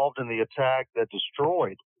was involved in the attack that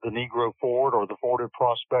destroyed the Negro Fort or the fort at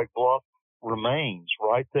Prospect Bluff, remains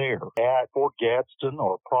right there at Fort Gadsden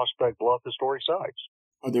or Prospect Bluff historic sites.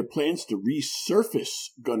 Are there plans to resurface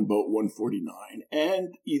Gunboat 149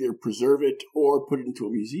 and either preserve it or put it into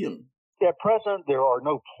a museum? At present, there are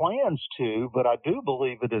no plans to, but I do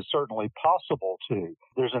believe it is certainly possible to.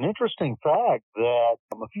 There's an interesting fact that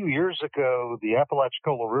a few years ago, the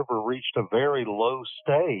Apalachicola River reached a very low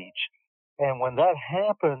stage. And when that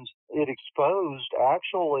happened, it exposed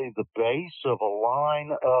actually the base of a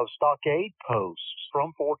line of stockade posts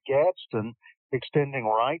from Fort Gadsden extending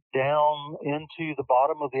right down into the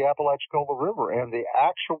bottom of the Apalachicola River. And the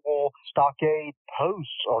actual stockade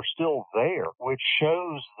posts are still there, which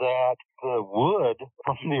shows that the wood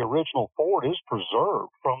from the original fort is preserved,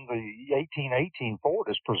 from the 1818 fort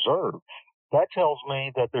is preserved. That tells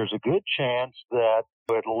me that there's a good chance that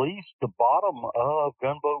at least the bottom of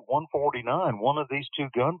Gunboat 149, one of these two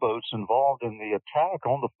gunboats involved in the attack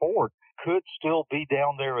on the fort, could still be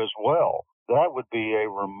down there as well. That would be a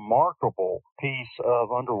remarkable piece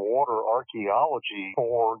of underwater archaeology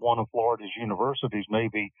for one of Florida's universities,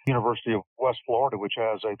 maybe University of West Florida, which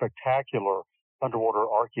has a spectacular underwater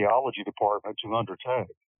archaeology department to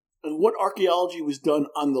undertake. And what archaeology was done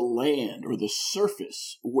on the land or the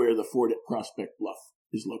surface where the fort at Prospect Bluff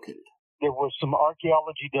is located? There was some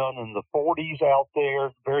archaeology done in the 40s out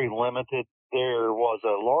there, very limited. There was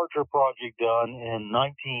a larger project done in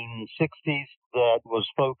 1960s that was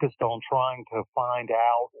focused on trying to find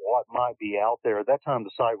out what might be out there. At that time,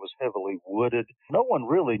 the site was heavily wooded. No one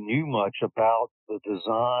really knew much about the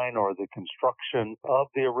design or the construction of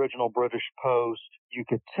the original British post. You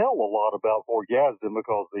could tell a lot about Fort Gadsden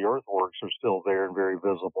because the earthworks are still there and very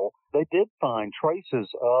visible. They did find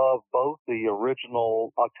traces of both the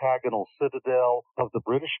original octagonal citadel of the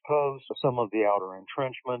British post, some of the outer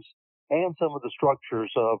entrenchments, and some of the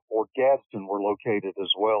structures of Fort Gadsden were located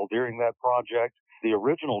as well during that project. The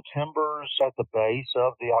original timbers at the base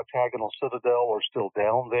of the octagonal citadel are still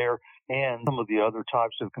down there, and some of the other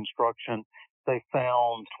types of construction. They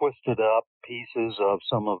found twisted up pieces of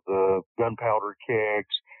some of the gunpowder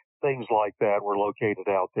kegs, things like that were located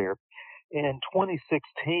out there. In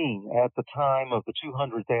 2016, at the time of the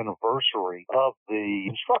 200th anniversary of the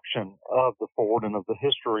construction of the fort and of the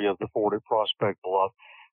history of the fort at Prospect Bluff,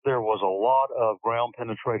 there was a lot of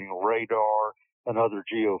ground-penetrating radar and other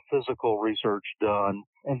geophysical research done.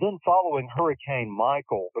 And then following Hurricane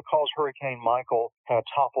Michael, because Hurricane Michael had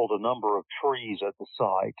toppled a number of trees at the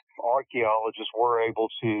site, archaeologists were able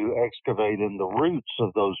to excavate in the roots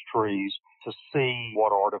of those trees to see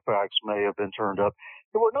what artifacts may have been turned up.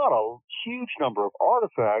 There were not a huge number of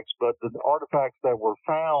artifacts, but the artifacts that were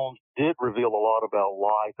found did reveal a lot about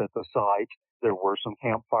life at the site. There were some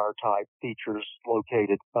campfire-type features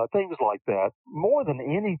located, things like that. More than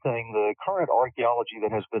anything, the current archaeology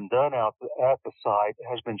that has been done out at the site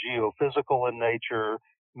has been geophysical in nature,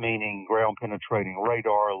 meaning ground-penetrating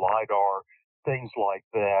radar, LIDAR, things like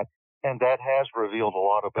that. And that has revealed a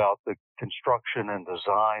lot about the construction and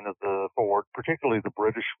design of the fort, particularly the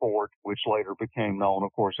British fort, which later became known,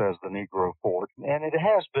 of course, as the Negro Fort. And it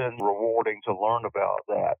has been rewarding to learn about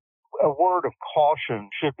that. A word of caution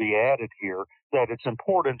should be added here that it's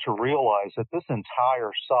important to realize that this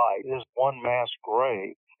entire site is one mass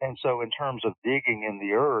grave. And so in terms of digging in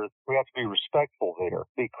the earth, we have to be respectful there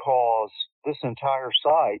because this entire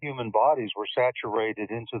site, human bodies were saturated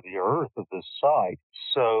into the earth of this site.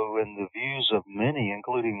 So in the views of many,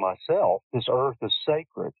 including myself, this earth is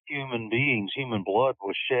sacred. Human beings, human blood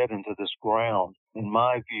was shed into this ground. In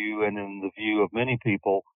my view and in the view of many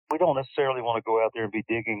people, we don't necessarily want to go out there and be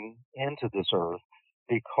digging into this earth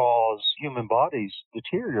because human bodies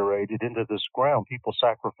deteriorated into this ground. People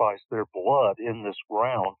sacrificed their blood in this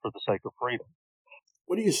ground for the sake of freedom.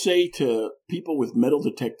 What do you say to people with metal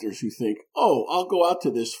detectors who think, oh, I'll go out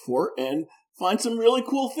to this fort and find some really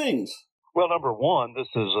cool things? Well, number one, this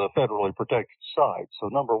is a federally protected site. So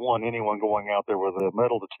number one, anyone going out there with a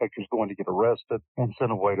metal detector is going to get arrested and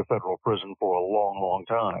sent away to federal prison for a long, long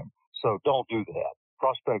time. So don't do that.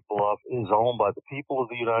 Prospect Bluff is owned by the people of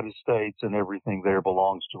the United States, and everything there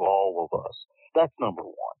belongs to all of us. That's number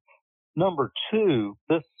one. Number two,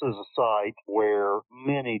 this is a site where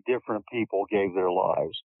many different people gave their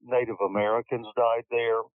lives. Native Americans died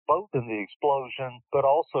there, both in the explosion, but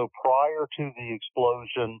also prior to the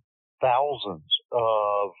explosion, thousands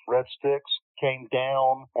of Red Sticks came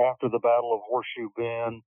down after the Battle of Horseshoe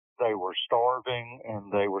Bend. They were starving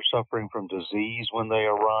and they were suffering from disease when they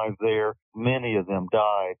arrived there. Many of them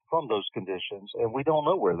died from those conditions, and we don't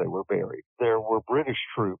know where they were buried. There were British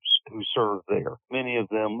troops who served there. Many of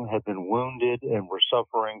them had been wounded and were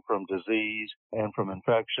suffering from disease and from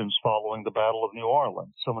infections following the Battle of New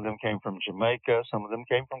Orleans. Some of them came from Jamaica. Some of them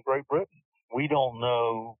came from Great Britain. We don't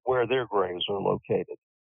know where their graves are located.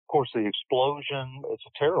 Of course, the explosion, it's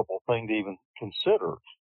a terrible thing to even consider.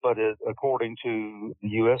 But according to the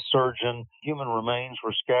U.S. surgeon, human remains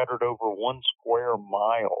were scattered over 1 square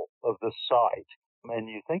mile of the site. And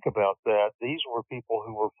you think about that, these were people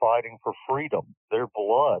who were fighting for freedom. Their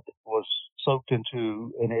blood was soaked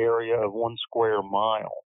into an area of 1 square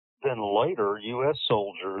mile. Then later, U.S.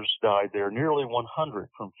 soldiers died there, nearly 100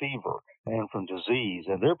 from fever and from disease,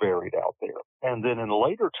 and they're buried out there. And then in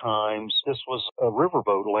later times, this was a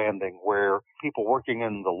riverboat landing where people working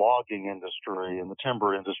in the logging industry and the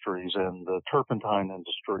timber industries and the turpentine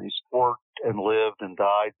industries worked and lived and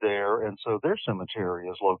died there, and so their cemetery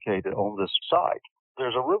is located on this site.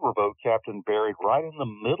 There's a riverboat captain buried right in the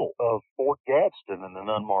middle of Fort Gadsden in an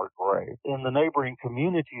unmarked grave. In the neighboring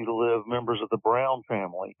community live members of the Brown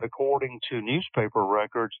family. According to newspaper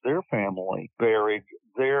records, their family buried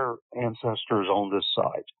their ancestors on this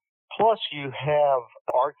site. Plus, you have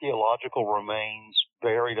archaeological remains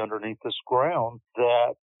buried underneath this ground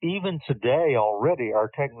that even today already our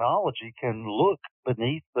technology can look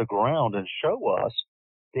beneath the ground and show us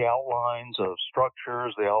the outlines of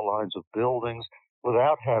structures, the outlines of buildings,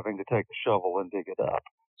 without having to take a shovel and dig it up.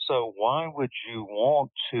 So why would you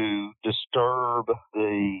want to disturb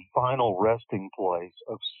the final resting place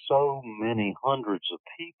of so many hundreds of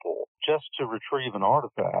people just to retrieve an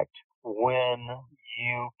artifact when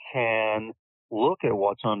you can look at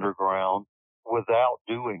what's underground without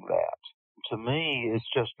doing that? To me, it's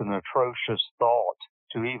just an atrocious thought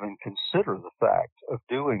to even consider the fact of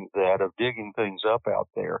doing that, of digging things up out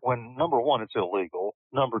there, when number one, it's illegal,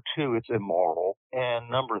 number two, it's immoral, and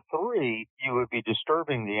number three, you would be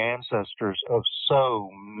disturbing the ancestors of so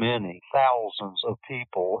many thousands of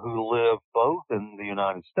people who live both in the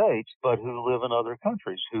United States, but who live in other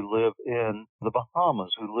countries, who live in the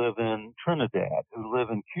Bahamas, who live in Trinidad, who live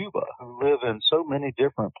in Cuba, who live in so many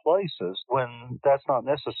different places when that's not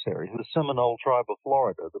necessary. The Seminole tribe of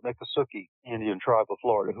Florida, the Miccosukee Indian tribe of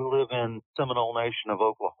Florida, who live in Seminole Nation of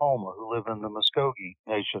Oklahoma, who live in the Muskogee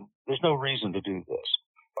Nation. There's no reason to do this.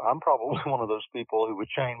 I'm probably one of those people who would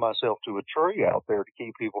chain myself to a tree out there to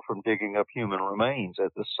keep people from digging up human remains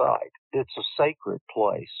at the site. It's a sacred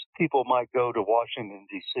place. People might go to Washington,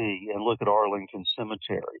 D.C. and look at Arlington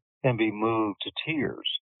Cemetery and be moved to tears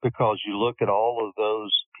because you look at all of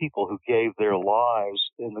those people who gave their lives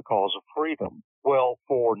in the cause of freedom. Well,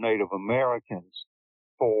 for Native Americans,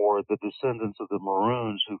 for the descendants of the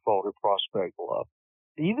Maroons who fought at Prospect Bluff,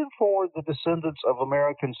 even for the descendants of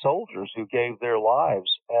American soldiers who gave their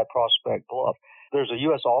lives at Prospect Bluff. There's a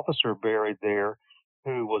U.S. officer buried there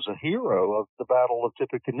who was a hero of the Battle of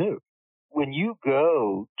Tippecanoe. When you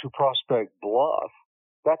go to Prospect Bluff,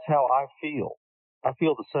 that's how I feel. I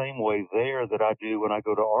feel the same way there that I do when I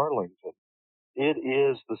go to Arlington. It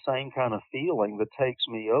is the same kind of feeling that takes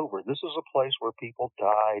me over. This is a place where people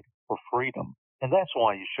died for freedom, and that's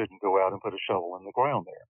why you shouldn't go out and put a shovel in the ground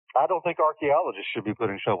there. I don't think archaeologists should be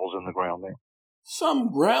putting shovels in the ground there.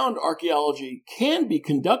 Some ground archaeology can be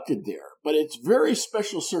conducted there, but it's very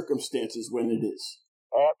special circumstances when it is.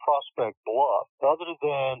 At Prospect Bluff, other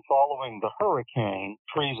than following the hurricane,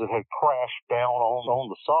 trees that had crashed down on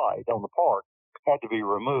the side, on the park, had to be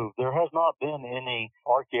removed. There has not been any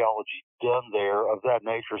archaeology done there of that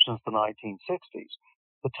nature since the 1960s.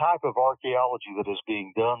 The type of archaeology that is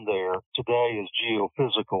being done there today is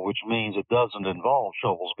geophysical, which means it doesn't involve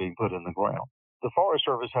shovels being put in the ground. The Forest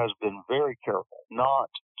Service has been very careful not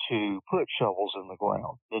to put shovels in the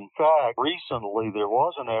ground. In fact, recently there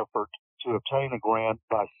was an effort to obtain a grant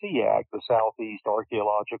by SEAC, the Southeast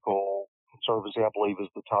Archaeological Conservancy, I believe is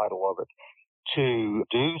the title of it, to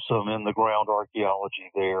do some in-the-ground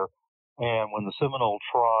archaeology there. And when the Seminole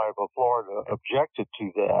tribe of Florida objected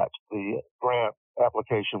to that, the grant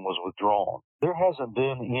application was withdrawn. There hasn't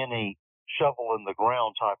been any shovel in the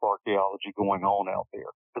ground type archaeology going on out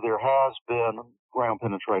there. There has been ground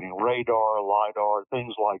penetrating radar, LIDAR,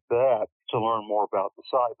 things like that to learn more about the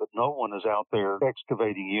site, but no one is out there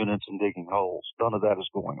excavating units and digging holes. None of that is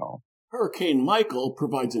going on. Hurricane Michael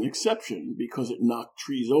provides an exception because it knocked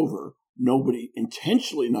trees over. Nobody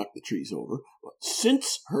intentionally knocked the trees over, but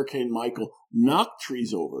since Hurricane Michael knocked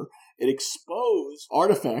trees over, it exposed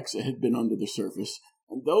artifacts that had been under the surface,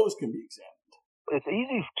 and those can be examined. It's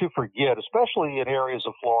easy to forget, especially in areas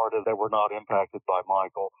of Florida that were not impacted by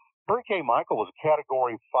Michael. Hurricane Michael was a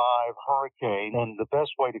Category 5 hurricane, and the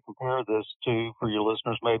best way to compare this to, for your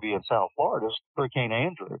listeners maybe in South Florida, is Hurricane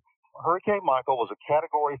Andrew. Hurricane Michael was a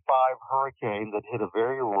Category 5 hurricane that hit a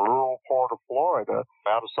very rural part of Florida,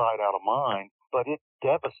 out of sight, out of mind, but it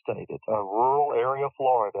devastated a rural area of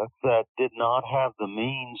Florida that did not have the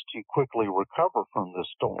means to quickly recover from this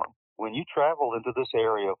storm. When you travel into this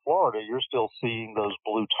area of Florida, you're still seeing those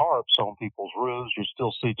blue tarps on people's roofs. You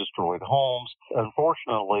still see destroyed homes.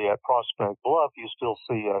 Unfortunately, at Prospect Bluff, you still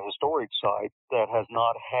see a historic site that has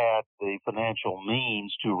not had the financial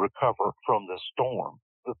means to recover from this storm.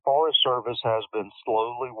 The Forest Service has been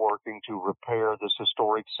slowly working to repair this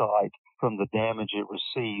historic site from the damage it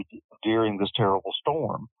received during this terrible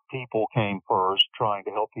storm. People came first, trying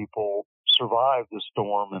to help people survive the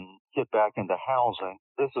storm and get back into housing.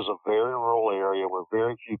 This is a very rural area where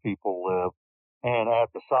very few people live. And at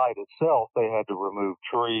the site itself, they had to remove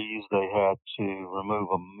trees. They had to remove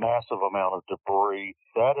a massive amount of debris.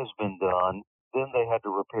 That has been done. Then they had to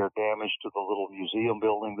repair damage to the little museum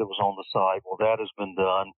building that was on the site. Well, that has been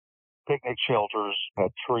done. Picnic shelters had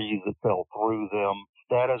trees that fell through them.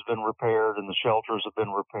 That has been repaired, and the shelters have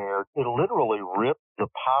been repaired. It literally ripped the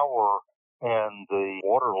power and the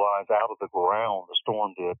water lines out of the ground, the storm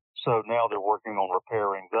did. So now they're working on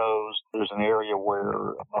repairing those. There's an area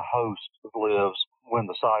where a host lives when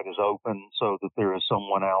the site is open so that there is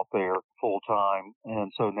someone out there full time. And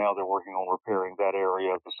so now they're working on repairing that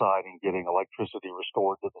area of the site and getting electricity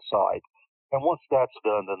restored to the site. And once that's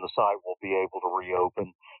done, then the site will be able to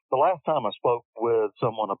reopen. The last time I spoke with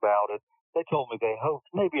someone about it, they told me they hoped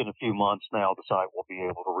maybe in a few months now the site will be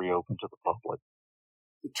able to reopen to the public.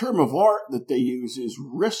 The term of art that they use is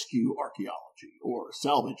rescue archaeology or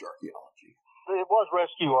salvage archaeology. It was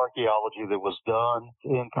rescue archaeology that was done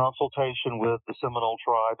in consultation with the Seminole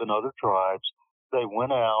tribe and other tribes they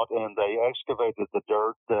went out and they excavated the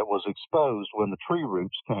dirt that was exposed when the tree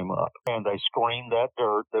roots came up. And they screened that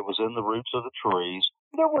dirt that was in the roots of the trees.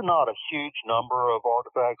 There were not a huge number of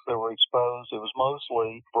artifacts that were exposed. It was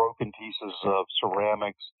mostly broken pieces of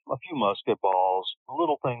ceramics, a few musket balls,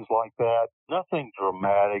 little things like that. Nothing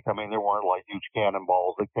dramatic. I mean, there weren't like huge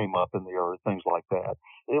cannonballs that came up in the earth, things like that.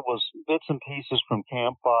 It was bits and pieces from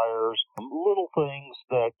campfires, little things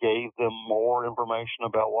that gave them more information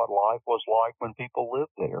about what life was like when people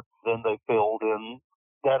lived there. Then they filled in.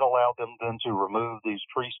 That allowed them then to remove these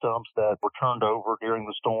tree stumps that were turned over during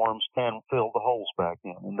the storms and fill the holes back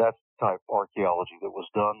in. And that's the type of archaeology that was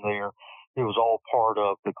done there. It was all part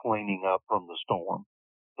of the cleaning up from the storm.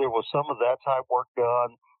 There was some of that type work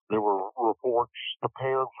done. There were reports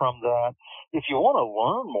prepared from that. If you want to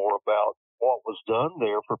learn more about what was done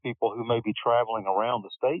there for people who may be traveling around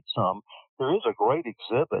the state some, there is a great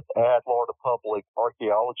exhibit at Florida Public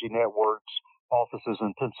Archaeology Network's offices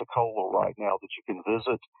in Pensacola right now that you can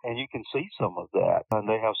visit, and you can see some of that, and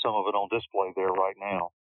they have some of it on display there right now.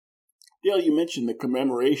 Dale, you mentioned the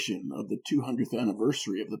commemoration of the 200th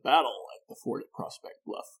anniversary of the battle at the fort at Prospect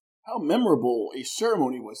Bluff. How memorable a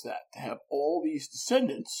ceremony was that, to have all these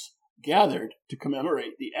descendants gathered to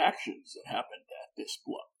commemorate the actions that happened at this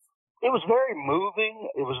bluff? It was very moving.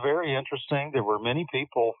 It was very interesting. There were many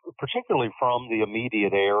people, particularly from the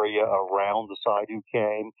immediate area around the site, who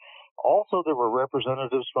came. Also, there were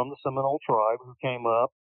representatives from the Seminole tribe who came up,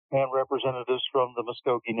 and representatives from the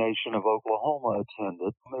Muskogee Nation of Oklahoma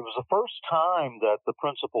attended. It was the first time that the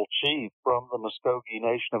principal chief from the Muskogee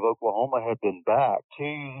Nation of Oklahoma had been back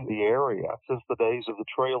to the area since the days of the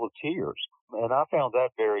Trail of Tears. And I found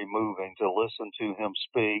that very moving to listen to him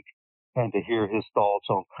speak and to hear his thoughts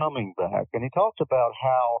on coming back. And he talked about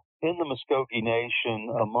how in the Muskogee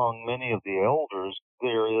Nation, among many of the elders,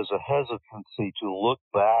 there is a hesitancy to look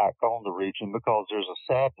back on the region because there's a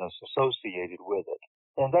sadness associated with it.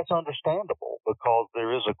 And that's understandable because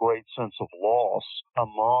there is a great sense of loss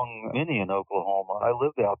among many in Oklahoma. I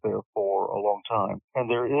lived out there for a long time,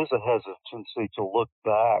 and there is a hesitancy to look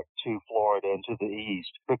back to Florida and to the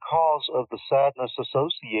east because of the sadness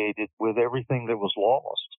associated with everything that was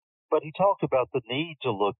lost. But he talked about the need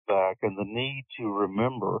to look back and the need to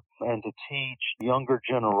remember and to teach younger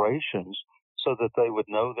generations so that they would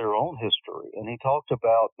know their own history. And he talked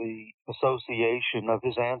about the association of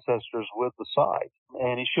his ancestors with the site.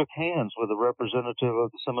 And he shook hands with a representative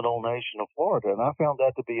of the Seminole Nation of Florida. And I found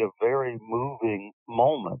that to be a very moving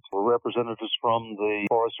moment for representatives from the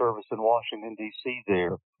Forest Service in Washington, D.C.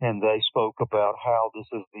 there. And they spoke about how this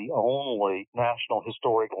is the only National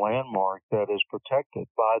Historic Landmark that is protected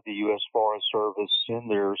by the U.S. Forest Service in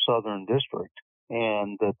their southern district,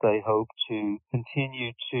 and that they hope to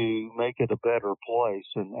continue to make it a better place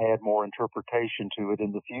and add more interpretation to it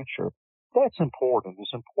in the future. That's important.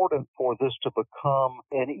 It's important for this to become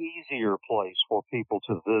an easier place for people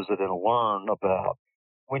to visit and learn about.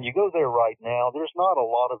 When you go there right now, there's not a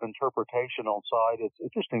lot of interpretation on site. It's an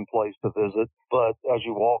interesting place to visit, but as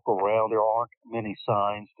you walk around, there aren't many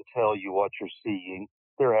signs to tell you what you're seeing.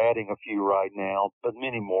 They're adding a few right now, but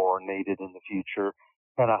many more are needed in the future.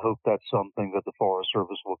 And I hope that's something that the Forest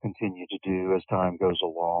Service will continue to do as time goes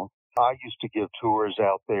along. I used to give tours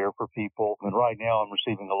out there for people, and right now I'm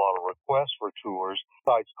receiving a lot of requests for tours.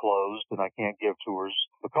 Site's closed, and I can't give tours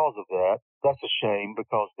because of that. That's a shame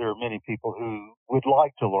because there are many people who would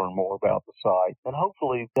like to learn more about the site. And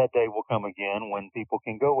hopefully that day will come again when people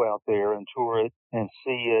can go out there and tour it and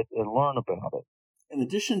see it and learn about it. In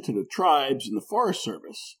addition to the tribes and the Forest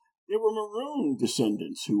Service, there were Maroon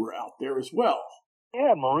descendants who were out there as well.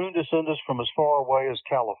 Yeah, Maroon descendants from as far away as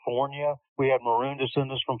California. We had Maroon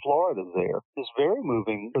descendants from Florida there. It's very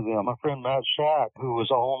moving for them. My friend Matt Shack, who was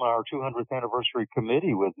on our 200th anniversary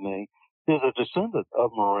committee with me, is a descendant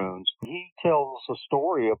of Maroons. He tells a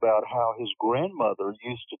story about how his grandmother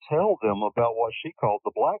used to tell them about what she called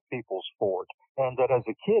the Black People's Fort, and that as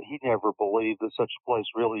a kid he never believed that such a place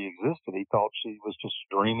really existed. He thought she was just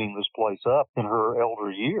dreaming this place up in her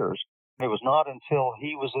elder years. It was not until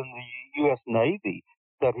he was in the U.S. Navy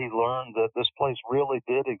that he learned that this place really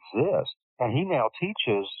did exist. And he now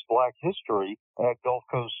teaches Black history at Gulf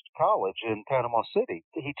Coast College in Panama City.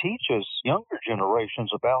 He teaches younger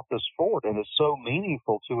generations about this fort, and it's so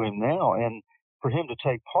meaningful to him now. And for him to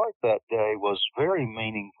take part that day was very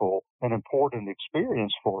meaningful and important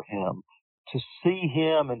experience for him. To see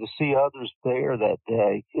him and to see others there that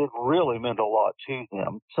day, it really meant a lot to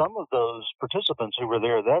them. Some of those participants who were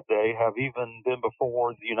there that day have even been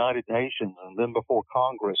before the United Nations and been before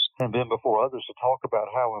Congress and been before others to talk about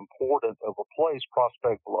how important of a place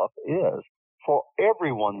Prospect Bluff is. for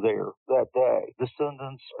everyone there that day.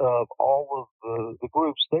 Descendants of all of the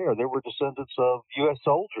groups there. There were descendants of U.S.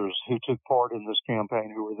 soldiers who took part in this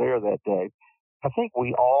campaign who were there that day. I think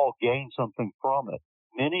we all gained something from it.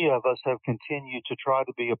 Many of us have continued to try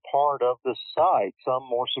to be a part of the site, some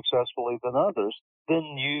more successfully than others.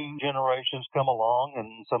 Then new generations come along,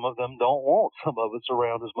 and some of them don't want some of us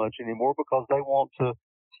around as much anymore because they want to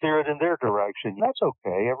steer it in their direction. That's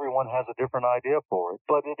okay. Everyone has a different idea for it,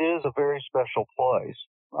 but it is a very special place.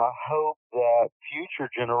 I hope that future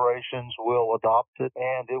generations will adopt it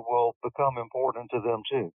and it will become important to them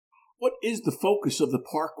too. What is the focus of the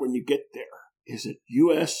park when you get there? Is it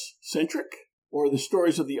U.S.-centric, or are the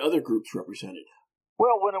stories of the other groups represented?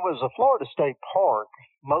 Well, when it was a Florida State Park,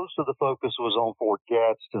 most of the focus was on Fort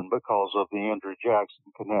Gadsden because of the Andrew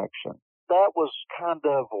Jackson connection. That was kind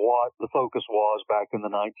of what the focus was back in the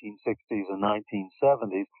 1960s and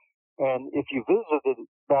 1970s. And if you visited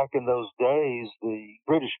back in those days, the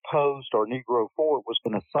British Post or Negro Fort was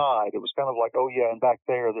an aside. It was kind of like, oh yeah, and back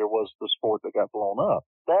there was this fort that got blown up.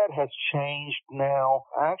 That has changed now.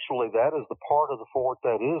 Actually, that is the part of the fort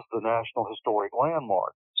that is the National Historic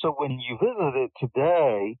Landmark. So when you visit it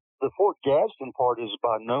today, the Fort Gadsden part is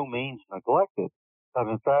by no means neglected.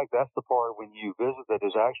 In fact, that's the part when you visit that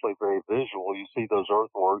is actually very visual. You see those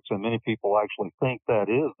earthworks, and many people actually think that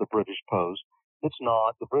is the British Post. It's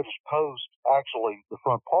not. The British Post, actually, the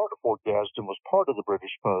front part of Fort Gadsden was part of the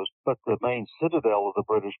British Post, but the main citadel of the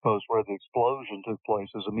British Post where the explosion took place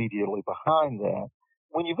is immediately behind that.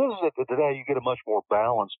 When you visit it today, you get a much more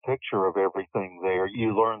balanced picture of everything there.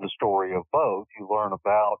 You learn the story of both. You learn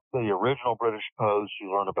about the original British Post,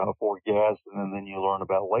 you learn about Fort Gadsden, and then you learn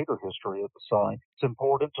about later history of the site. It's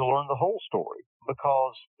important to learn the whole story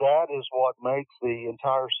because that is what makes the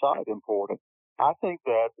entire site important. I think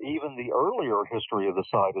that even the earlier history of the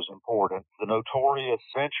site is important. The notorious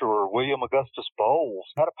adventurer William Augustus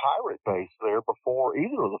Bowles had a pirate base there before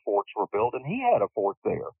either of the forts were built, and he had a fort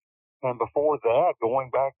there. And before that, going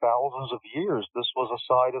back thousands of years, this was a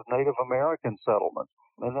site of Native American settlement.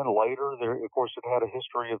 And then later, there, of course, it had a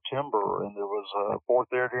history of timber, and there was a fort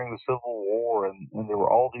there during the Civil War, and there were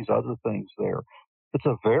all these other things there. It's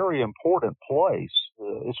a very important place.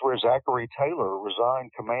 It's where Zachary Taylor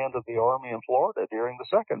resigned command of the Army in Florida during the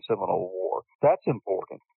Second Seminole War. That's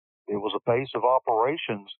important. It was a base of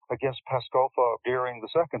operations against Pascopa during the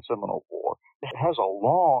Second Seminole War. It has a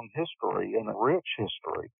long history and a rich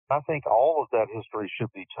history. I think all of that history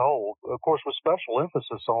should be told, of course, with special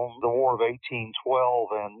emphasis on the War of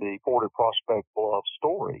 1812 and the Fort at Prospect Bluff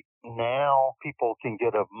story. Now people can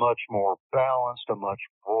get a much more balanced, a much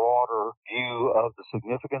broader view of the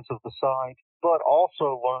significance of the site, but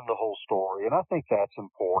also learn the whole story. And I think that's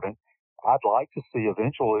important. I'd like to see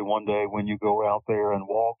eventually one day when you go out there and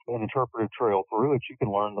walk an interpretive trail through it, you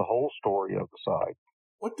can learn the whole story of the site.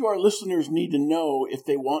 What do our listeners need to know if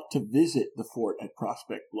they want to visit the fort at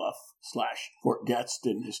Prospect Bluff / Fort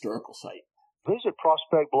Gadsden historical site? Visit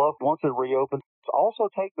Prospect Bluff once it reopens. Also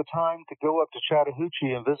take the time to go up to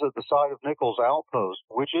Chattahoochee and visit the site of Nichols Outpost,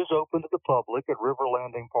 which is open to the public at River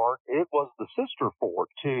Landing Park. It was the sister fort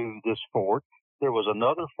to this fort. There was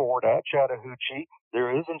another fort at Chattahoochee. There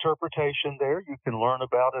is interpretation there. You can learn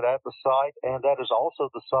about it at the site, and that is also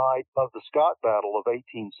the site of the Scott Battle of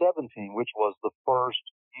 1817, which was the first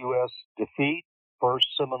U.S. defeat, first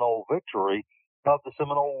Seminole victory of the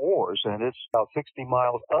Seminole Wars, and it's about 60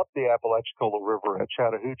 miles up the Apalachicola River at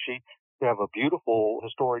Chattahoochee. They have a beautiful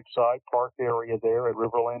historic site, park area there at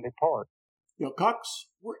River Landing Park. Dale Cox,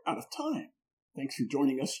 we're out of time. Thanks for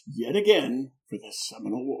joining us yet again for the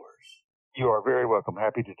Seminole Wars. You are very welcome.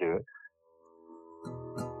 Happy to do it.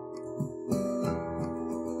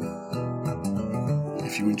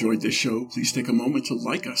 If you enjoyed this show, please take a moment to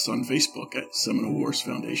like us on Facebook at Seminole Wars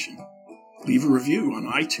Foundation. Leave a review on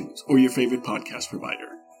iTunes or your favorite podcast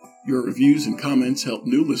provider. Your reviews and comments help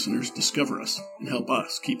new listeners discover us and help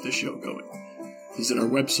us keep the show going. Visit our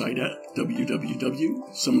website at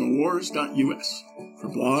www.seminolewars.us for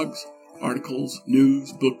blogs, articles,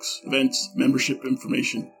 news, books, events, membership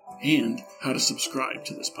information, and how to subscribe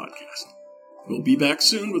to this podcast. We'll be back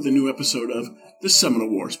soon with a new episode of the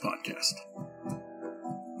Seminole Wars Podcast.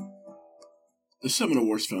 The Seminole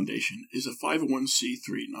Wars Foundation is a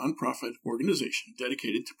 501c3 nonprofit organization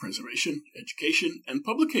dedicated to preservation, education, and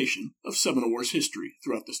publication of Seminole Wars history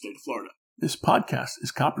throughout the state of Florida. This podcast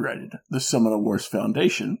is copyrighted the Seminole Wars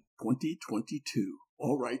Foundation 2022.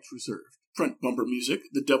 All rights reserved. Front bumper music,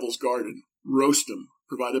 The Devil's Garden, Roast 'em,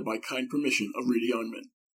 provided by kind permission of Reedy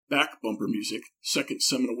Unman. Back bumper music, Second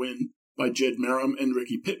Seminole Wind, by Jed Merrim and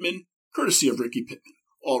Ricky Pittman, courtesy of Ricky Pittman.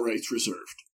 All rights reserved.